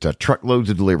Instagram. They get truckloads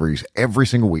of deliveries every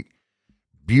single week.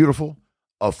 Beautiful,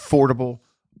 affordable,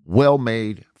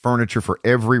 well-made furniture for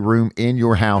every room in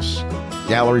your house.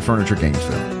 Gallery Furniture,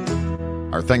 Gainesville.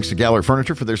 Our thanks to Gallery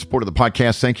Furniture for their support of the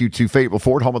podcast. Thank you to Fayetteville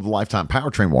Ford, home of the lifetime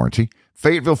powertrain warranty.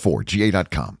 Fayetteville Ford,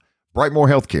 GA.com. Brightmore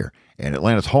Healthcare, and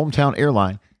Atlanta's hometown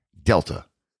airline, Delta.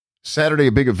 Saturday,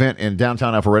 a big event in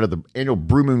downtown Alpharetta, the annual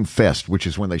Brew Moon Fest, which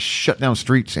is when they shut down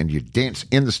streets and you dance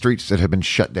in the streets that have been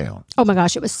shut down. Oh my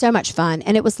gosh, it was so much fun.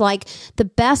 And it was like the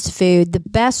best food, the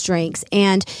best drinks.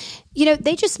 And,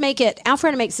 they just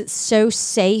Alpharetta makes it so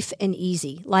safe and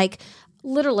easy. Like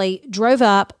literally drove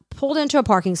up, pulled into a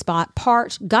parking spot,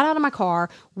 parked, got out of my car,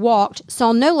 walked,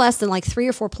 saw no less than like 3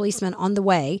 or 4 policemen on the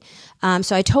way.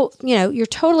 So I told, you're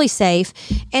totally safe.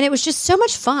 And it was just so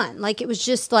much fun. Like, it was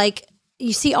just like,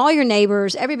 you see all your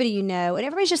neighbors, everybody and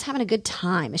everybody's just having a good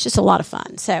time. It's just a lot of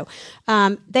fun. So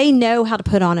they know how to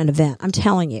put on an event. I'm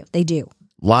telling you, they do.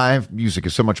 Live music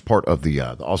is so much part of the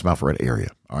awesome Alpharetta area.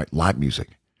 All right, live music.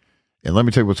 And let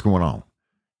me tell you what's going on.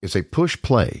 It's a push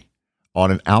play on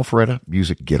an Alpharetta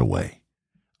music getaway.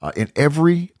 In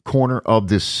every corner of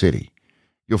this city,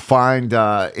 you'll find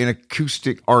an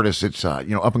acoustic artist that's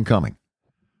up and coming,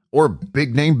 or a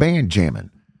big name band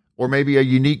jamming, or maybe a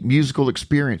unique musical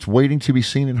experience waiting to be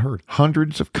seen and heard.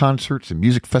 Hundreds of concerts and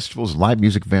music festivals and live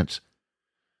music events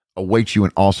await you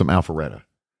in awesome Alpharetta.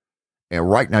 And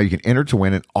right now you can enter to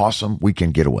win an awesome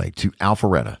weekend getaway to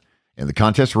Alpharetta. And the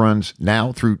contest runs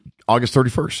now through August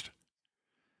 31st.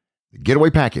 The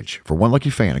getaway package for one lucky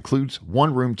fan includes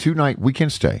 1 room, 2-night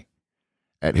weekend stay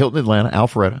at Hilton Atlanta,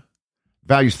 Alpharetta.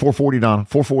 Value's $440, Donna.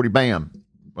 $440, bam.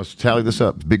 Let's tally this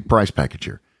up. Big price package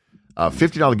here.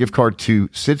 $50 gift card to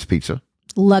Sid's Pizza.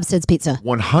 Love Sid's Pizza.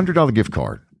 $100 gift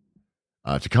card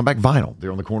to Comeback Vinyl.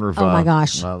 They're on the corner of oh my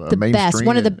gosh, the Main best. Street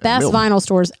One of the and best Milton. vinyl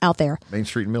stores out there. Main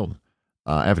Street and Milton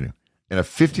Avenue. And a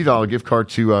 $50 gift card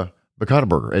to Bacata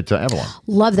Burger at Avalon.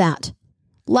 Love that.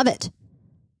 Love it.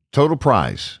 Total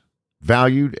prize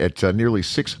valued at nearly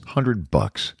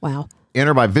 $600. Wow.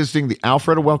 Enter by visiting the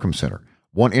Alpharetta Welcome Center.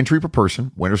 1 entry per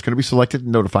person. Winner's going to be selected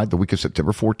and notified the week of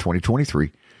September 4,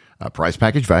 2023. Prize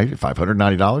package valued at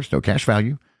 $590. No cash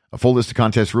value. A full list of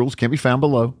contest rules can be found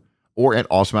below or at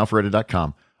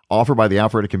awesomealpharetta.com. Offered by the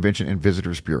Alpharetta Convention and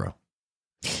Visitors Bureau.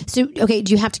 So, okay,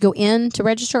 do you have to go in to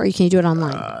register or can you do it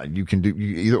online? You can do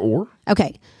either or.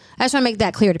 Okay. I just want to make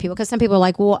that clear to people because some people are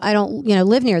like, well, I don't,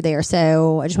 live near there.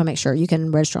 So I just want to make sure you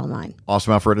can register online.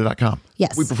 Awesomealpharetta.com.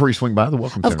 Yes. We prefer you swing by the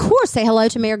Welcome Center. Of course. Say hello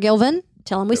to Mayor Gilvin.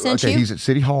 Tell him we sent you. He's at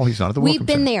City Hall. He's not at the Welcome We've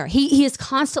been Center. there. He is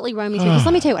constantly roaming through. Because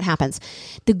let me tell you what happens.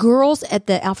 The girls at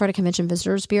the Alpharetta Convention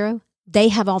Visitors Bureau, they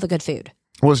have all the good food.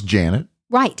 Well, it's Janet.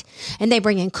 Right. And they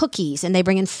bring in cookies and they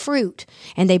bring in fruit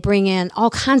and they bring in all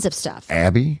kinds of stuff.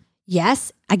 Abby.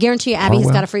 Yes. I guarantee you Abby has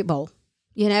Harwell. got a fruit bowl.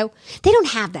 They don't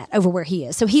have that over where he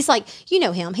is. So he's like,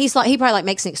 him. He's like, he probably like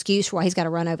makes an excuse for why he's got to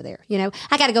run over there.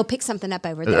 I got to go pick something up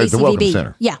over at the At the ACVB. Welcome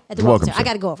Center. Yeah, at the Welcome Center. I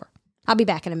got to go over. I'll be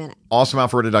back in a minute.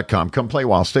 AwesomeAlpharetta.com. Come play a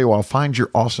while, stay a while. Find your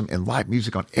awesome and live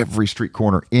music on every street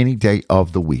corner any day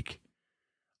of the week.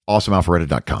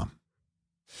 AwesomeAlpharetta.com.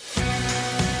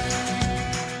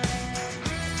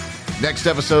 Next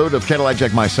episode of Cadillac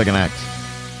Jack, My Second Act.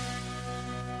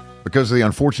 Because of the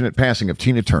unfortunate passing of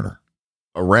Tina Turner.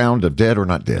 A round of dead or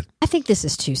not dead. I think this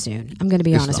is too soon. I'm going to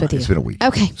be honest with you. It's been a week.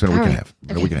 Okay. It's been a week and a half.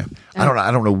 Okay. A week and a half.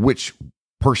 I don't know which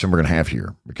person we're going to have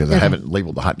here because I haven't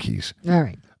labeled the hotkeys. All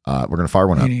right. We're going to fire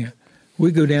one up. Anyhow,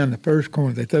 we go down the first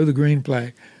corner. They throw the green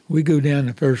flag. We go down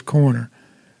the first corner.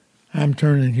 I'm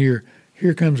turning here.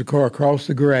 Here comes a car across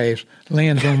the grass,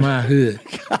 lands on my hood.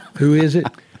 Who is it?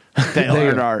 Dale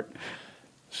Earnhardt.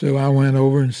 So I went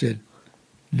over and said,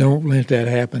 don't let that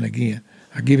happen again.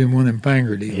 I give him one of them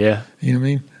finger deals. Yeah. You know what I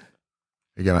mean?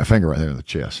 You got my finger right there in the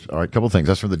chest. All right, couple of things.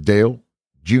 That's from the Dale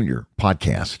Jr.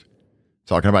 podcast.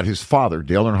 Talking about his father,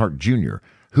 Dale Earnhardt Jr.,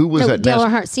 who was at Dale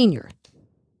Earnhardt Sr.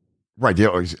 Right,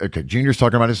 Dale. Okay, Jr.'s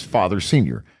talking about his father,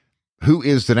 Sr., who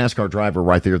is the NASCAR driver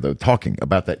right there, though, talking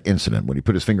about that incident when he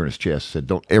put his finger in his chest, said,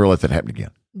 don't ever let that happen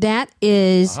again. That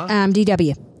is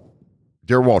DW.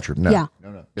 Daryl Waltrip. No. Yeah.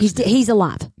 No. He's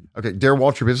alive. okay, Daryl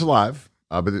Waltrip is alive,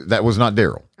 but that was not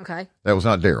Daryl. Okay. That was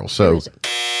not Daryl. Who So, is it?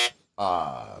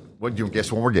 what do you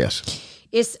guess? One more guess.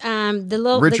 It's the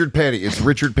little Richard Petty. It's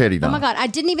Richard Petty. Oh Donna. my God! I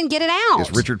didn't even get it out.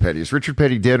 It's Richard Petty. Is Richard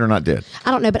Petty dead or not dead?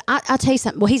 I don't know, but I'll tell you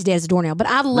something. Well, he's dead as a doornail. But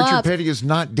I Richard love Petty is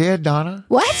not dead, Donna.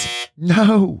 what?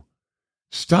 No.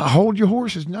 Stop. Hold your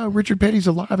horses. No, Richard Petty's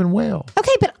alive and well.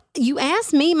 Okay, but you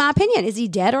asked me my opinion. Is he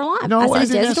dead or alive? No, I said he's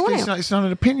didn't dead as a ask- doornail. it's not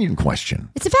an opinion question.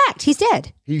 It's a fact. He's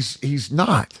dead. He's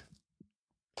not.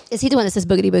 Is he the one that says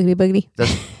boogity boogity boogity?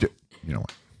 That's you know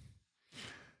what?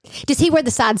 Does he wear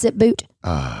the side zip boot?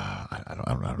 I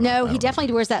don't know. No, he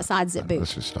definitely wears that side zip boot.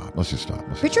 Let's just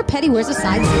stop. Richard Petty wears a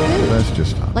side zip boot. Let's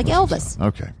just stop. Like Elvis.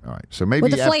 Okay. All right. So maybe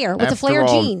With the flare, with the after flare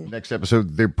all, gene. Next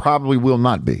episode, there probably will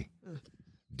not be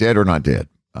dead or not dead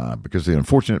because of the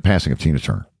unfortunate passing of Tina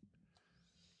Turner.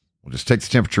 We'll just take the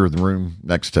temperature of the room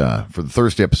next for the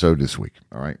Thursday episode this week.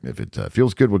 All right. If it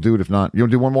feels good, we'll do it. If not, you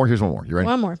want to do one more? Here's one more. You ready?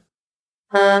 One more.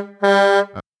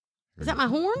 Is that my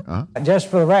horn? Just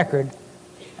for the record,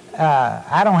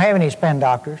 I don't have any spin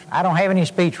doctors. I don't have any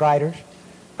speech writers.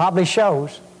 Probably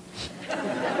shows.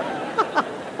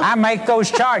 I make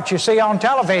those charts you see on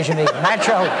television even. That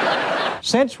show.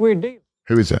 Since we're dealing.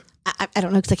 Who is that? I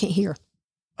don't know because I can't hear.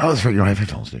 Oh, that's right. You don't have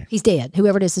headphones, do you? He's dead.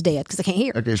 Whoever it is dead because I can't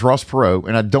hear. Okay, it's Ross Perot,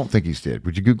 and I don't think he's dead.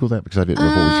 Would you Google that? Because I didn't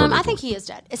before we started. I think he is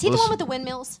dead. Is he the one with the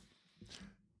windmills?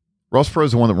 Ross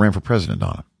Perot's the one that ran for president,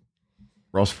 Donna.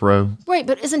 Ross Perot. Right,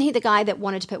 but isn't he the guy that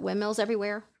wanted to put windmills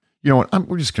everywhere? You know what?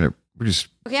 We're just. Okay,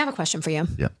 I have a question for you.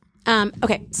 Yeah.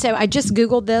 Okay, so I just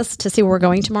Googled this to see where we're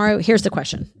going tomorrow. Here's the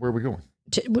question. Where are we going?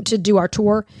 To do our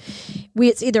tour.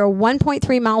 It's either a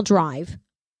 1.3 mile drive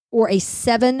or a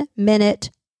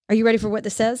 7-minute. Are you ready for what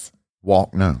this says?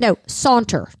 Walk? No. No,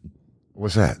 saunter.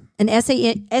 What's that? An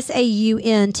SAUNTER.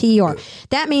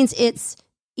 That means it's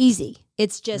easy.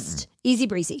 It's just easy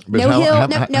breezy. But No hill.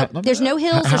 No. There's no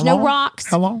hills. There's no rocks.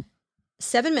 How long?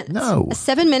 7 minutes. No. A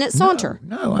 7-minute saunter.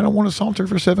 No, I don't want to saunter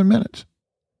for 7 minutes.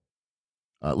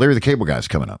 Larry the Cable Guy's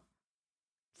coming up.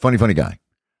 Funny guy.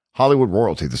 Hollywood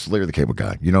royalty. This is Larry the Cable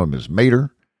Guy. You know him as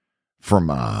Mater from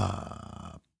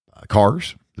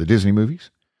Cars, the Disney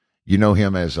movies. You know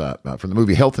him as from the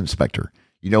movie Health Inspector.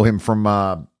 You know him from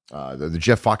the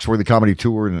Jeff Foxworthy comedy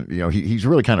tour, and he's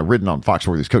really kind of ridden on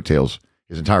Foxworthy's coattails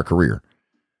his entire career.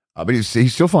 But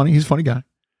he's still funny. He's a funny guy,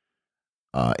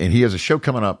 and he has a show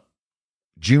coming up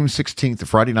June 16th, a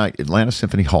Friday night, Atlanta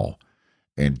Symphony Hall.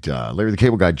 And Larry the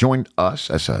Cable Guy joined us.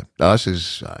 Us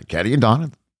is Caddy and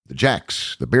Donna, the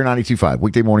Jacks, the Bear 92.5,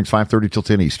 weekday mornings 5:30 till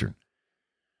 10 Eastern.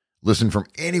 Listen from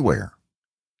anywhere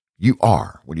you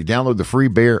are when you download the free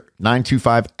Bear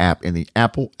 925 app in the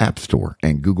Apple App Store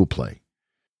and Google Play.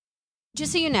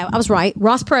 Just so you know, I was right.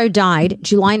 Ross Perot died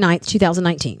July 9th,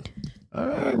 2019.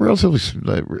 Relatively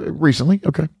recently.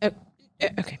 Okay.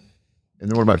 Okay. And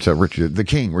then what about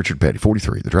Richard Petty,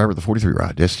 43, the driver of the 43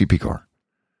 ride, the STP car.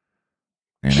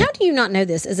 And how do you not know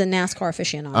this as a NASCAR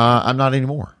aficionado? I'm not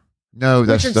anymore. No,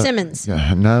 that's Richard Simmons.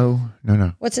 Yeah, no.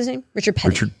 What's his name? Richard Petty.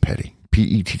 Richard Petty.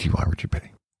 Petty. Richard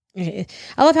Petty.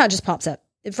 I love how it just pops up.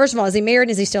 First of all, is he married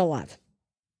and is he still alive?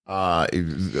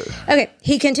 Okay.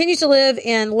 He continues to live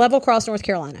in Level Cross, North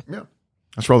Carolina. Yeah.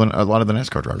 That's where a lot of the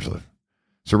NASCAR drivers live.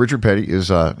 So Richard Petty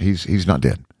is he's not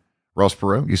dead. Ross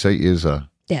Perot, you say, is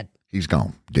dead. He's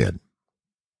gone. Dead.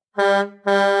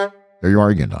 There you are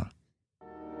again, Donna.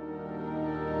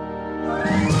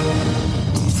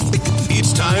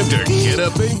 It's time to get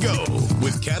up and go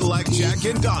with Cadillac Jack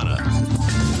and Donna.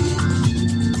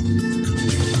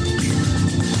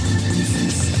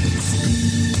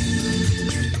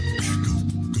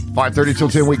 $5:30 till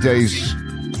 10 weekdays.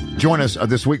 Join us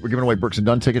this week. We're giving away Brooks and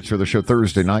Dunn tickets for the show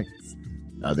Thursday night.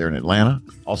 They're in Atlanta.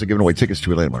 Also giving away tickets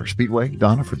to Atlanta Motor Speedway,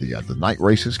 Donna, for the night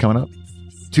races coming up.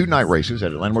 2 night races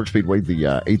at Atlanta Motor Speedway,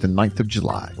 the 8th and 9th of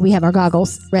July. We have our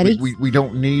goggles ready. We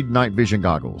don't need night vision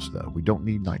goggles, though. We don't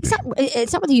need night vision.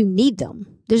 It's not whether you need them.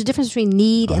 There's a difference between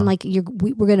need and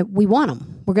we want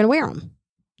them. We're gonna wear them.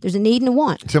 There's a need and a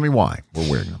want. Tell me why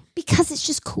we're wearing them. Because it's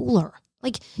just cooler.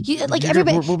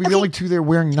 Everybody. We'll be the only 2 there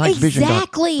wearing night vision goggles.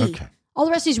 Exactly. Okay. All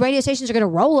the rest of these radio stations are going to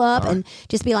roll up and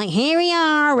just be like, here we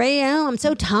are, radio. I'm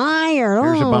so tired.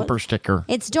 Here's a bumper sticker.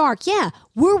 It's dark. Yeah.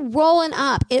 We're rolling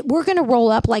up. We're going to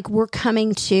roll up like we're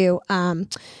coming to Burning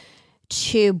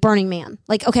Man.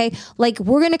 We're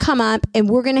going to come up and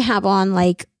we're going to have on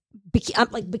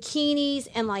bikinis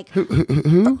and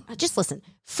who? Just listen,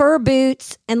 fur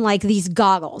boots and these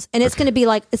goggles. And it's going to be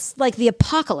it's like the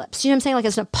apocalypse. You know what I'm saying?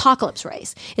 It's an apocalypse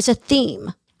race. It's a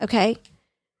theme. Okay.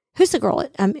 Who's the girl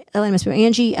at Atlanta Speedway?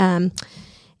 Angie at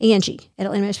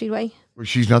Atlanta Speedway. Well,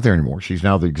 she's not there anymore. She's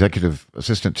now the executive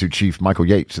assistant to Chief Michael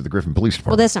Yates of the Griffin Police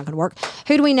Department. Well, that's not going to work.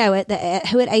 Who do we know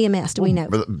who at AMS do we know?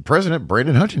 President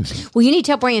Brandon Hutchinson. Well, you need to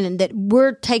tell Brandon that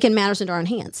we're taking matters into our own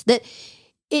hands. That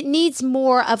it needs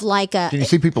more of Can you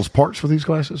see people's parts with these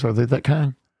glasses? Are they that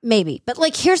kind? Maybe, but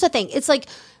here's the thing. It's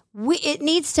it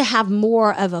needs to have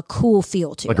more of a cool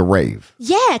feel to it. Like a rave.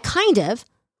 Yeah, kind of.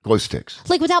 Glow sticks.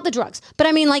 Without the drugs. But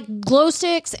I mean glow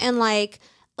sticks and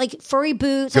furry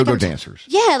boots. Go-go dancers.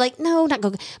 Yeah, no, not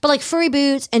go-go. But furry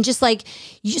boots and just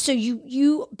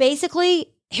you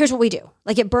basically, here's what we do.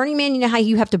 At Burning Man, you know how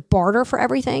you have to barter for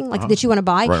everything that you want to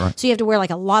buy? Right. So you have to wear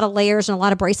a lot of layers and a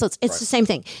lot of bracelets. It's the same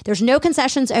thing. There's no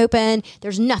concessions open.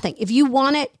 There's nothing. If you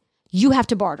want it, you have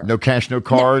to barter. No cash, no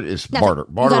card. It's barter. Barter.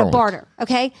 You got to only. barter.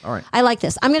 Okay? All right. I like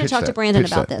this. I'm going to talk to Brandon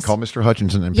about this. Call Mr.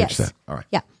 Hutchinson and pitch that. All right.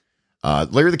 Yeah.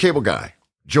 Larry the Cable Guy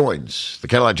joins the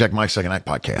Cadillac Jack My Second Act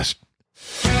podcast.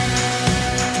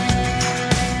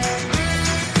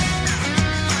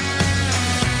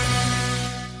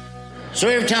 So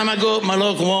every time I go up my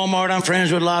local Walmart, I'm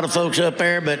friends with a lot of folks up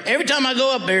there, but every time I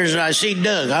go up there, I see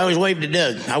Doug. I always wave to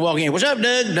Doug. I walk in, what's up,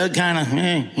 Doug? Doug kind of,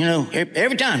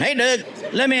 every time, hey, Doug,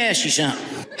 let me ask you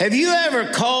something. Have you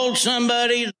ever called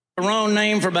somebody the wrong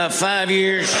name for about 5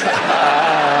 years?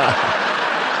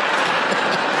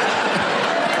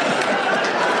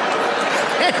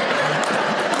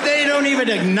 They don't even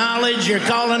acknowledge you're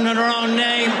calling them the wrong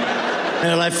name.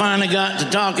 Well, I finally got to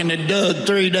talking to Doug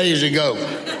 3 days ago.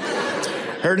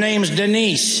 Her name's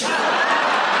Denise.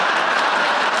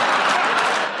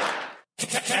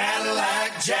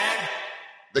 Cadillac Jack.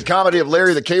 The comedy of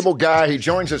Larry the Cable Guy. He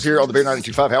joins us here on the Bear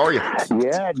 92.5. How are you?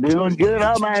 Yeah, doing good.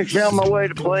 I'm actually on my way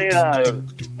to play a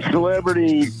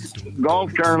celebrity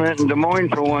golf tournament in Des Moines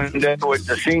for one day with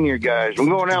the senior guys. I'm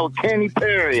going out with Katy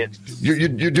Perry.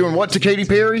 You're doing what to Katy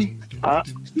Perry?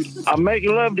 I'm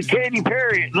making love to Katy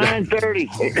Perry at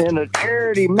 9:30 in a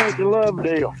charity making love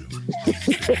deal.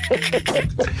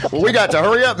 Well, we got to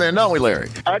hurry up, man, don't we, Larry?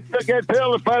 I took that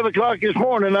pill at 5 o'clock this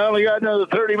morning. I only got another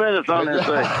 30 minutes on this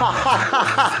thing.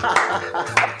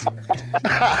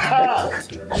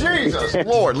 Jesus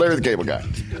Lord, Larry the Cable Guy.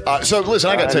 So listen,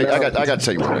 I got to tell you, I got to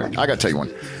tell you one, Larry. I got to tell you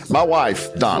one. My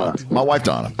wife Donna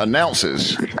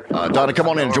announces. Donna, come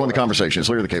on in and join the conversation. It's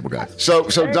Larry the Cable Guy. So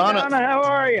Hey, Donna, how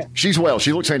are you? she's well.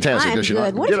 She looks fantastic. I'm Does she good.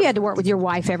 not? What if you had to work with your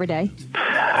wife every day?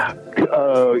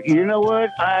 You know what?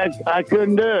 I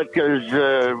couldn't do it because,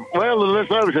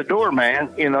 unless I was a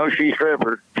doorman, she's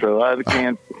stripper, so I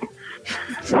can't.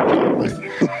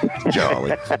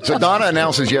 Jolly. So Donna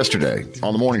announces yesterday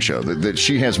on the morning show that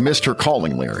she has missed her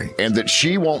calling, Larry, and that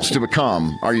she wants to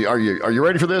become. Are you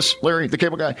ready for this, Larry, the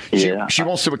Cable Guy? Yeah. She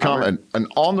wants to become an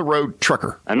on the road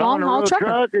trucker. An on-the-road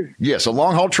trucker? Yes, a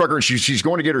long haul trucker, and she's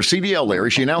going to get her CDL, Larry.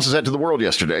 She announces that to the world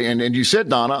yesterday, and you said,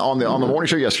 Donna, on the morning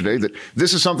show yesterday that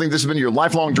this has been your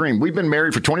lifelong dream. We've been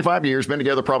married for 25 years, been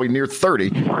together probably near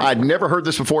 30. I'd never heard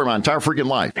this before in my entire freaking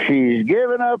life. She's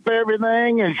given up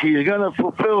everything, and she's going to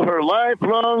fulfill her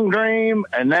lifelong dream,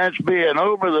 and that's being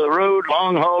over-the-road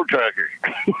long-haul trucker.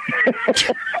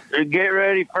 Get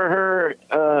ready for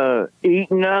her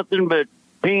eating nothing but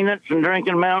peanuts and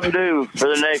drinking Mountain Dew for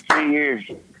the next few years.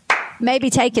 Maybe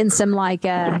taking some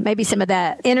maybe some of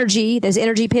that energy, those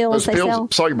energy pills they sell.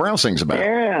 Sawyer Brown sings about.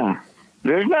 Yeah.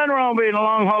 There's nothing wrong being a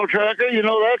long-haul trucker.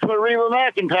 That's what Reba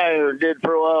McEntire did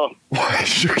for a while.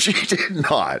 Sure, she did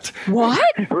not. What?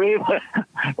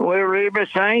 Reba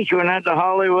sang. She went out to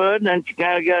Hollywood, and then she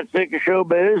kind of got sick of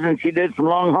showbiz, and she did some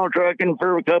long-haul trucking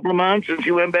for a couple of months, and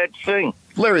she went back to sing.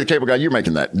 Larry the Cable Guy, you're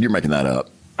making that up.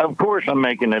 Of course I'm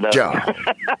making it up. Joe.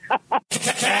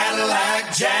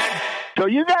 Cadillac Jack. So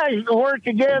you guys work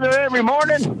together every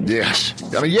morning? Yes.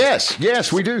 I mean, yes,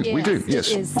 we do. Yes, We do.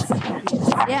 Yes.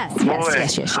 Yes.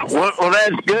 Well,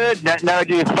 that's good. Now,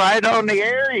 do you fight on the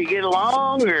air? You get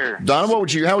along, or? Donna, how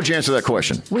would you answer that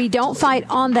question? We don't fight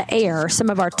on the air. Some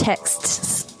of our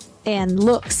texts and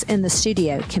looks in the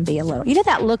studio can be a little. You know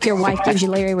that look your wife gives you,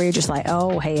 Larry, where you're just like,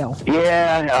 oh, hell.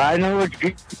 Yeah, I know what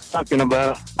you're talking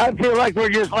about. I feel like we're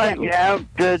just like out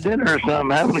to dinner or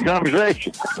something, having a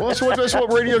conversation. Well, that's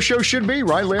what radio shows should be,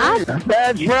 right, Larry?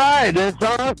 That's right. That's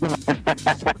awesome.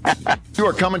 You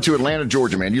are coming to Atlanta,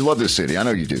 Georgia, man. You love this city. I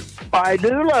know you do. I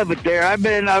do love it there.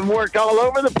 I've worked all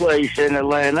over the place in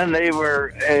Atlanta.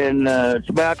 And it's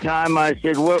about time. I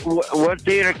said, what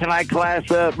theater can I class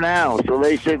up now? So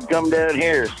they said, come down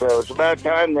here. So it's about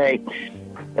time they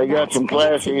got some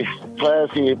classy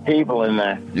people in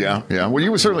there. Yeah. Well,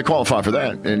 you would certainly qualify for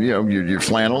that. And, your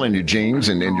flannel and your jeans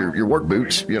and your work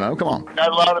boots, come on.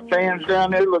 Got a lot of fans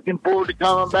down there looking forward to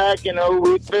coming back.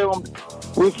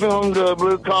 We filmed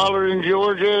Blue Collar in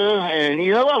Georgia. And,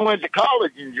 I went to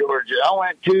college in Georgia. I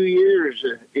went 2 years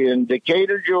in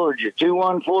Decatur, Georgia,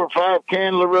 2145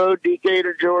 Candler Road,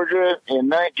 Decatur, Georgia, in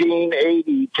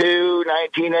 1982,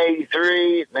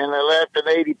 1983. Then I left in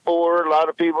 84. A lot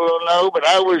of people don't know, but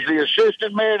I was the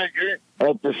assistant manager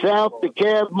at the South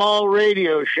DeKalb Mall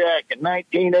Radio Shack in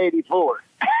 1984.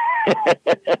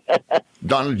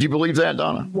 Donna, do you believe that,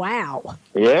 Donna? Wow.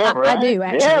 Yeah, right. I do,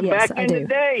 actually. Yeah, yes, back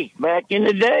in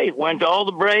the day. Went to all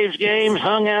the Braves games,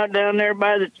 hung out down there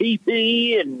by the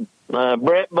TP, and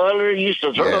Brett Butler used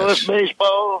to throw us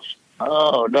baseballs.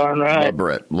 Oh, darn right.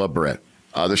 Love Brett.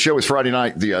 The show is Friday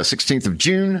night, the 16th of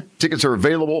June. Tickets are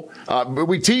available. But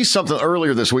we teased something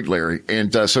earlier this week, Larry,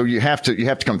 and so you have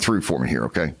to come through for me here,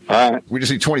 okay? All right. We just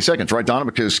need 20 seconds, right, Donna?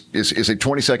 Because it's a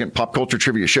 20-second pop culture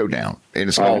trivia showdown, and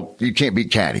it's called You Can't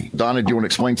Beat Caddy. Donna, do you want to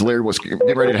explain to Larry what's getting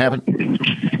ready to happen?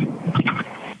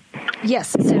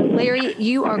 Yes. So, Larry,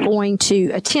 you are going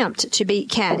to attempt to beat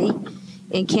Caddy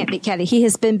and Can't Beat Caddy. He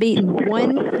has been beaten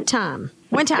one time.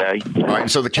 One time. All right.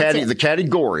 So the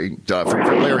category for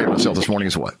Larry and myself this morning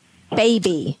is what?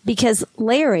 Baby. Because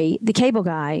Larry, the Cable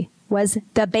Guy, was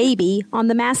the baby on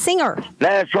The Masked Singer.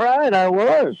 That's right. I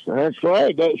was. That's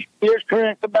right. You're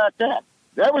correct about that.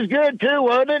 That was good, too,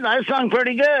 wasn't it? I sung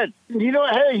pretty good. You know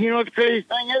what the crazy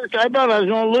thing is? I thought I was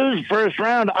going to lose the first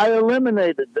round. I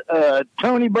eliminated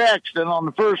Toni Braxton on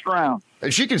the first round.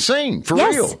 And she can sing, for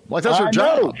real. Like, that's her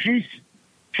job.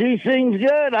 She sings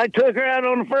good. I took her out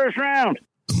on the first round.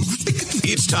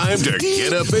 It's time to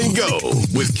get up and go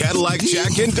with Cadillac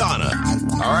Jack and Donna.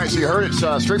 All right, so you heard it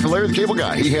straight from Larry the Cable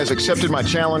Guy. He has accepted my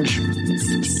challenge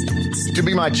to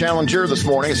be my challenger this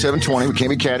morning at 7:20 with Can't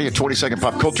Beat Caddy, a 20-second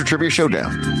pop culture trivia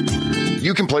showdown.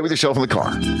 You can play with yourself in the car.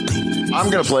 I'm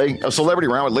going to play a celebrity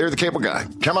round with Larry the Cable Guy.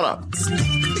 Coming up.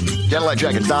 Cadillac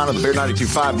Jack and Donna, the Bear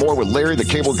 92.5. More with Larry the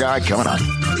Cable Guy coming up.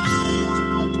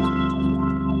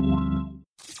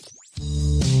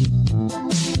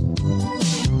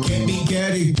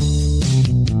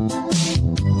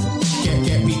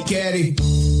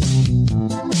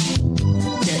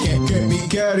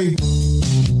 Caddy.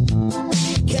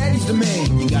 Caddy's the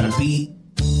man you gotta beat.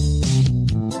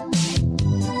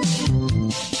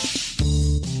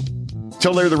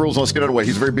 Tell Larry the rules. Let's get it away.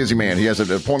 He's a very busy man. He has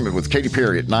an appointment with Katy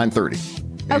Perry at 9:30.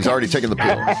 He's already taken the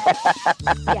pill.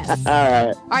 Yes.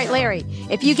 All right, Larry.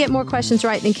 If you get more questions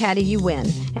right than Caddy, you win.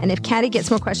 And if Caddy gets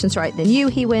more questions right than you,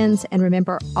 he wins. And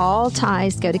remember, all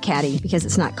ties go to Caddy because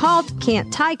it's not called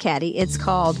Can't Tie Caddy. It's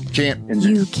called Can't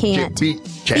Beat Caddy.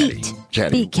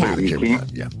 Beat Caddy.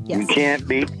 You can't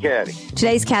beat Caddy.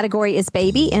 Today's category is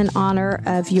Baby in honor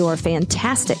of your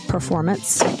fantastic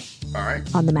performance. All right.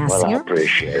 On The Masked Well, I Singer.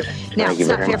 appreciate it. Now, Thank it's you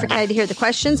not very fair for much. Caddy to hear the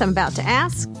questions I'm about to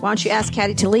ask. Why don't you ask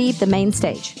Caddy to leave the main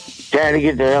stage? Caddy,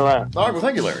 get the hell out. All right. Well,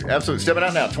 thank you, Larry. Absolutely. Stepping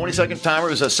out now. 20-second timer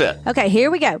is set. Okay, here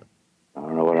we go. I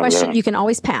don't know what I'm Question. doing. You can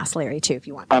always pass, Larry, too, if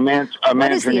you want. I'm What is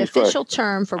answering the these official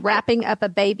term for wrapping up a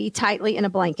baby tightly in a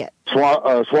blanket?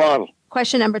 questions. Swaddle.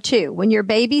 Question number 2. When your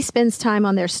baby spends time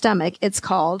on their stomach, it's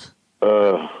called?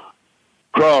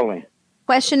 Crawling.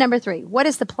 Question number 3. What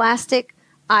is the plastic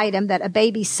item that a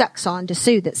baby sucks on to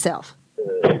soothe itself?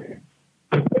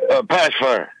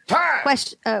 Pacifier. Time.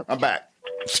 Question. I'm back.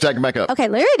 Stacking back up. Okay,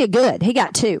 Larry did good. He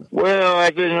got 2. Well, I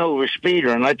didn't know it was speeder,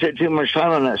 and I took too much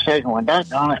time on that second one.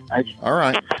 Doggone it. All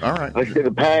right. All right. I should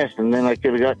have passed, and then I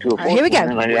could have got to a fourth right, here we go.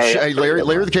 one, and I- Hey,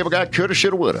 Larry the cable guy, coulda,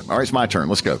 shoulda, woulda. All right, it's my turn.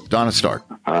 Let's go. Donna, start.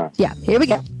 Yeah, here we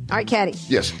go. All right, Caddy.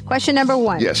 Yes. Question number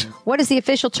 1. Yes. What is the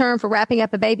official term for wrapping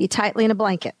up a baby tightly in a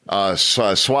blanket?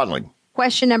 Swaddling.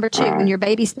 Question number 2. When your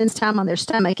baby spends time on their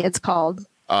stomach, it's called?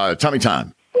 Tummy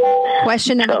time.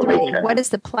 Question number Tummy 3. time. What is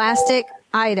the plastic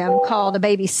item called a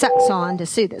baby sucks on to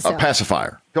soothe A itself?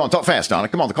 pacifier. Come on, talk fast, Donna.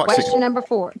 Come on, the clock's Question ticking. number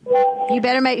 4. You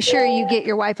better make sure you get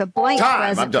your wife a blank Time.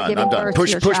 present I'm for done. giving I'm done. birth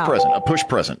Push to your child. present. A push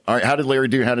present. All right. How did Larry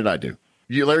do? How did I do?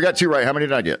 Larry got 2 right. How many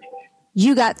did I get?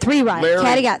 You got 3 right. Larry.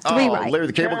 Caddy got 3 right. Larry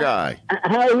the cable guy.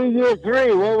 How did he get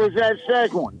 3? What was that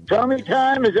second one? Tummy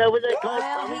time? Is that what they call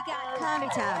Well, it? he got tummy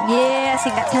time. Yes, he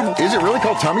got tummy time. Is it really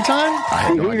called tummy time? I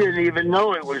had He no idea. didn't even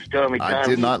know it was tummy I time.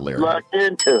 did not, He Larry. Locked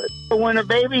into it. When a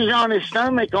baby's on his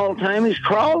stomach all the time, he's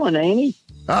crawling, ain't he?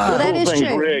 Well, that is Thing's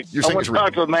true. rigged. You're I saying want it's to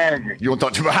talk to the manager. You want to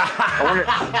talk to me?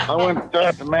 I want to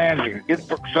talk to the manager. Get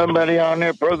somebody on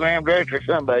there, program director,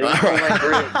 somebody.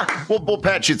 We'll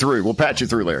patch you through. We'll patch you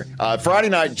through, Larry. Friday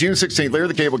night, June 16th, Larry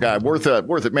the Cable Guy. Worth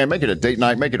it, man. Make it a date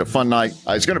night. Make it a fun night.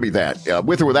 It's going to be that.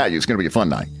 With or without you, it's going to be a fun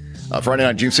night. Friday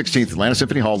night, June 16th, Atlanta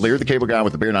Symphony Hall. Larry the Cable Guy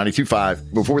with the Bear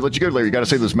 92.5. Before we let you go, Larry, you got to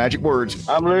say those magic words.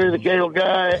 I'm Larry the Cable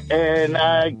Guy, and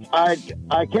I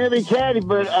can't be caddy,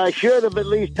 but I should have at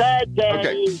least tied caddy.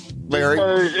 Okay, Larry.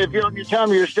 Because if you're on your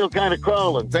tummy, you're still kind of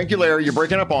crawling. Thank you, Larry. You're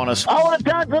breaking up on us. I want to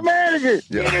talk to the manager.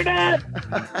 Yeah. Internet.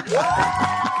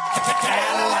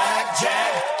 Cadillac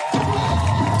Jack.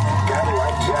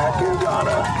 Cadillac Jack and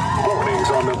Donna. Mornings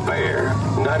on the Bear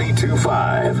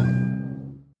 92.5.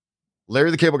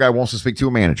 Larry the Cable Guy wants to speak to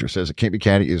a manager. Says it Can't Beat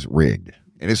Caddy is rigged,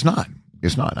 and it's not.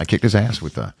 It's not. I kicked his ass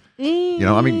with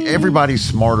everybody's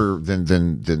smarter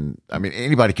than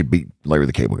anybody could beat Larry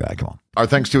the Cable Guy. Come on. Our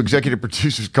thanks to executive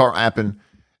producers Carl Appen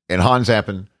and Hans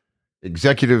Appen,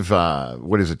 executive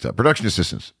production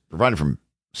assistants provided from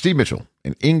Steve Mitchell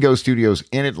and Ingo Studios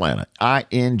in Atlanta.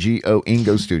 INGO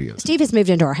Ingo Studios. Steve has moved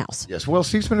into our house. Yes, well,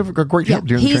 Steve's been a great help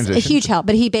during the He's transition. a huge help,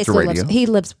 but he basically radio.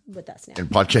 lives with us now. And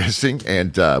podcasting.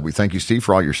 And we thank you, Steve,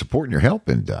 for all your support and your help.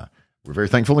 And we're very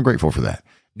thankful and grateful for that.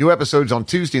 New episodes on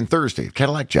Tuesday and Thursday of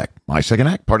Cadillac Jack, My Second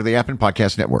Act, part of the Appen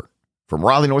Podcast Network from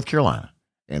Raleigh, North Carolina.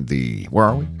 And the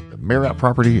Marriott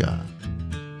property,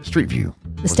 Street View.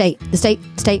 The state.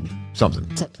 Something.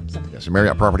 Yes, a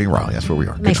Marriott property in Raleigh. That's where we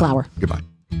are. Mayflower. Goodbye.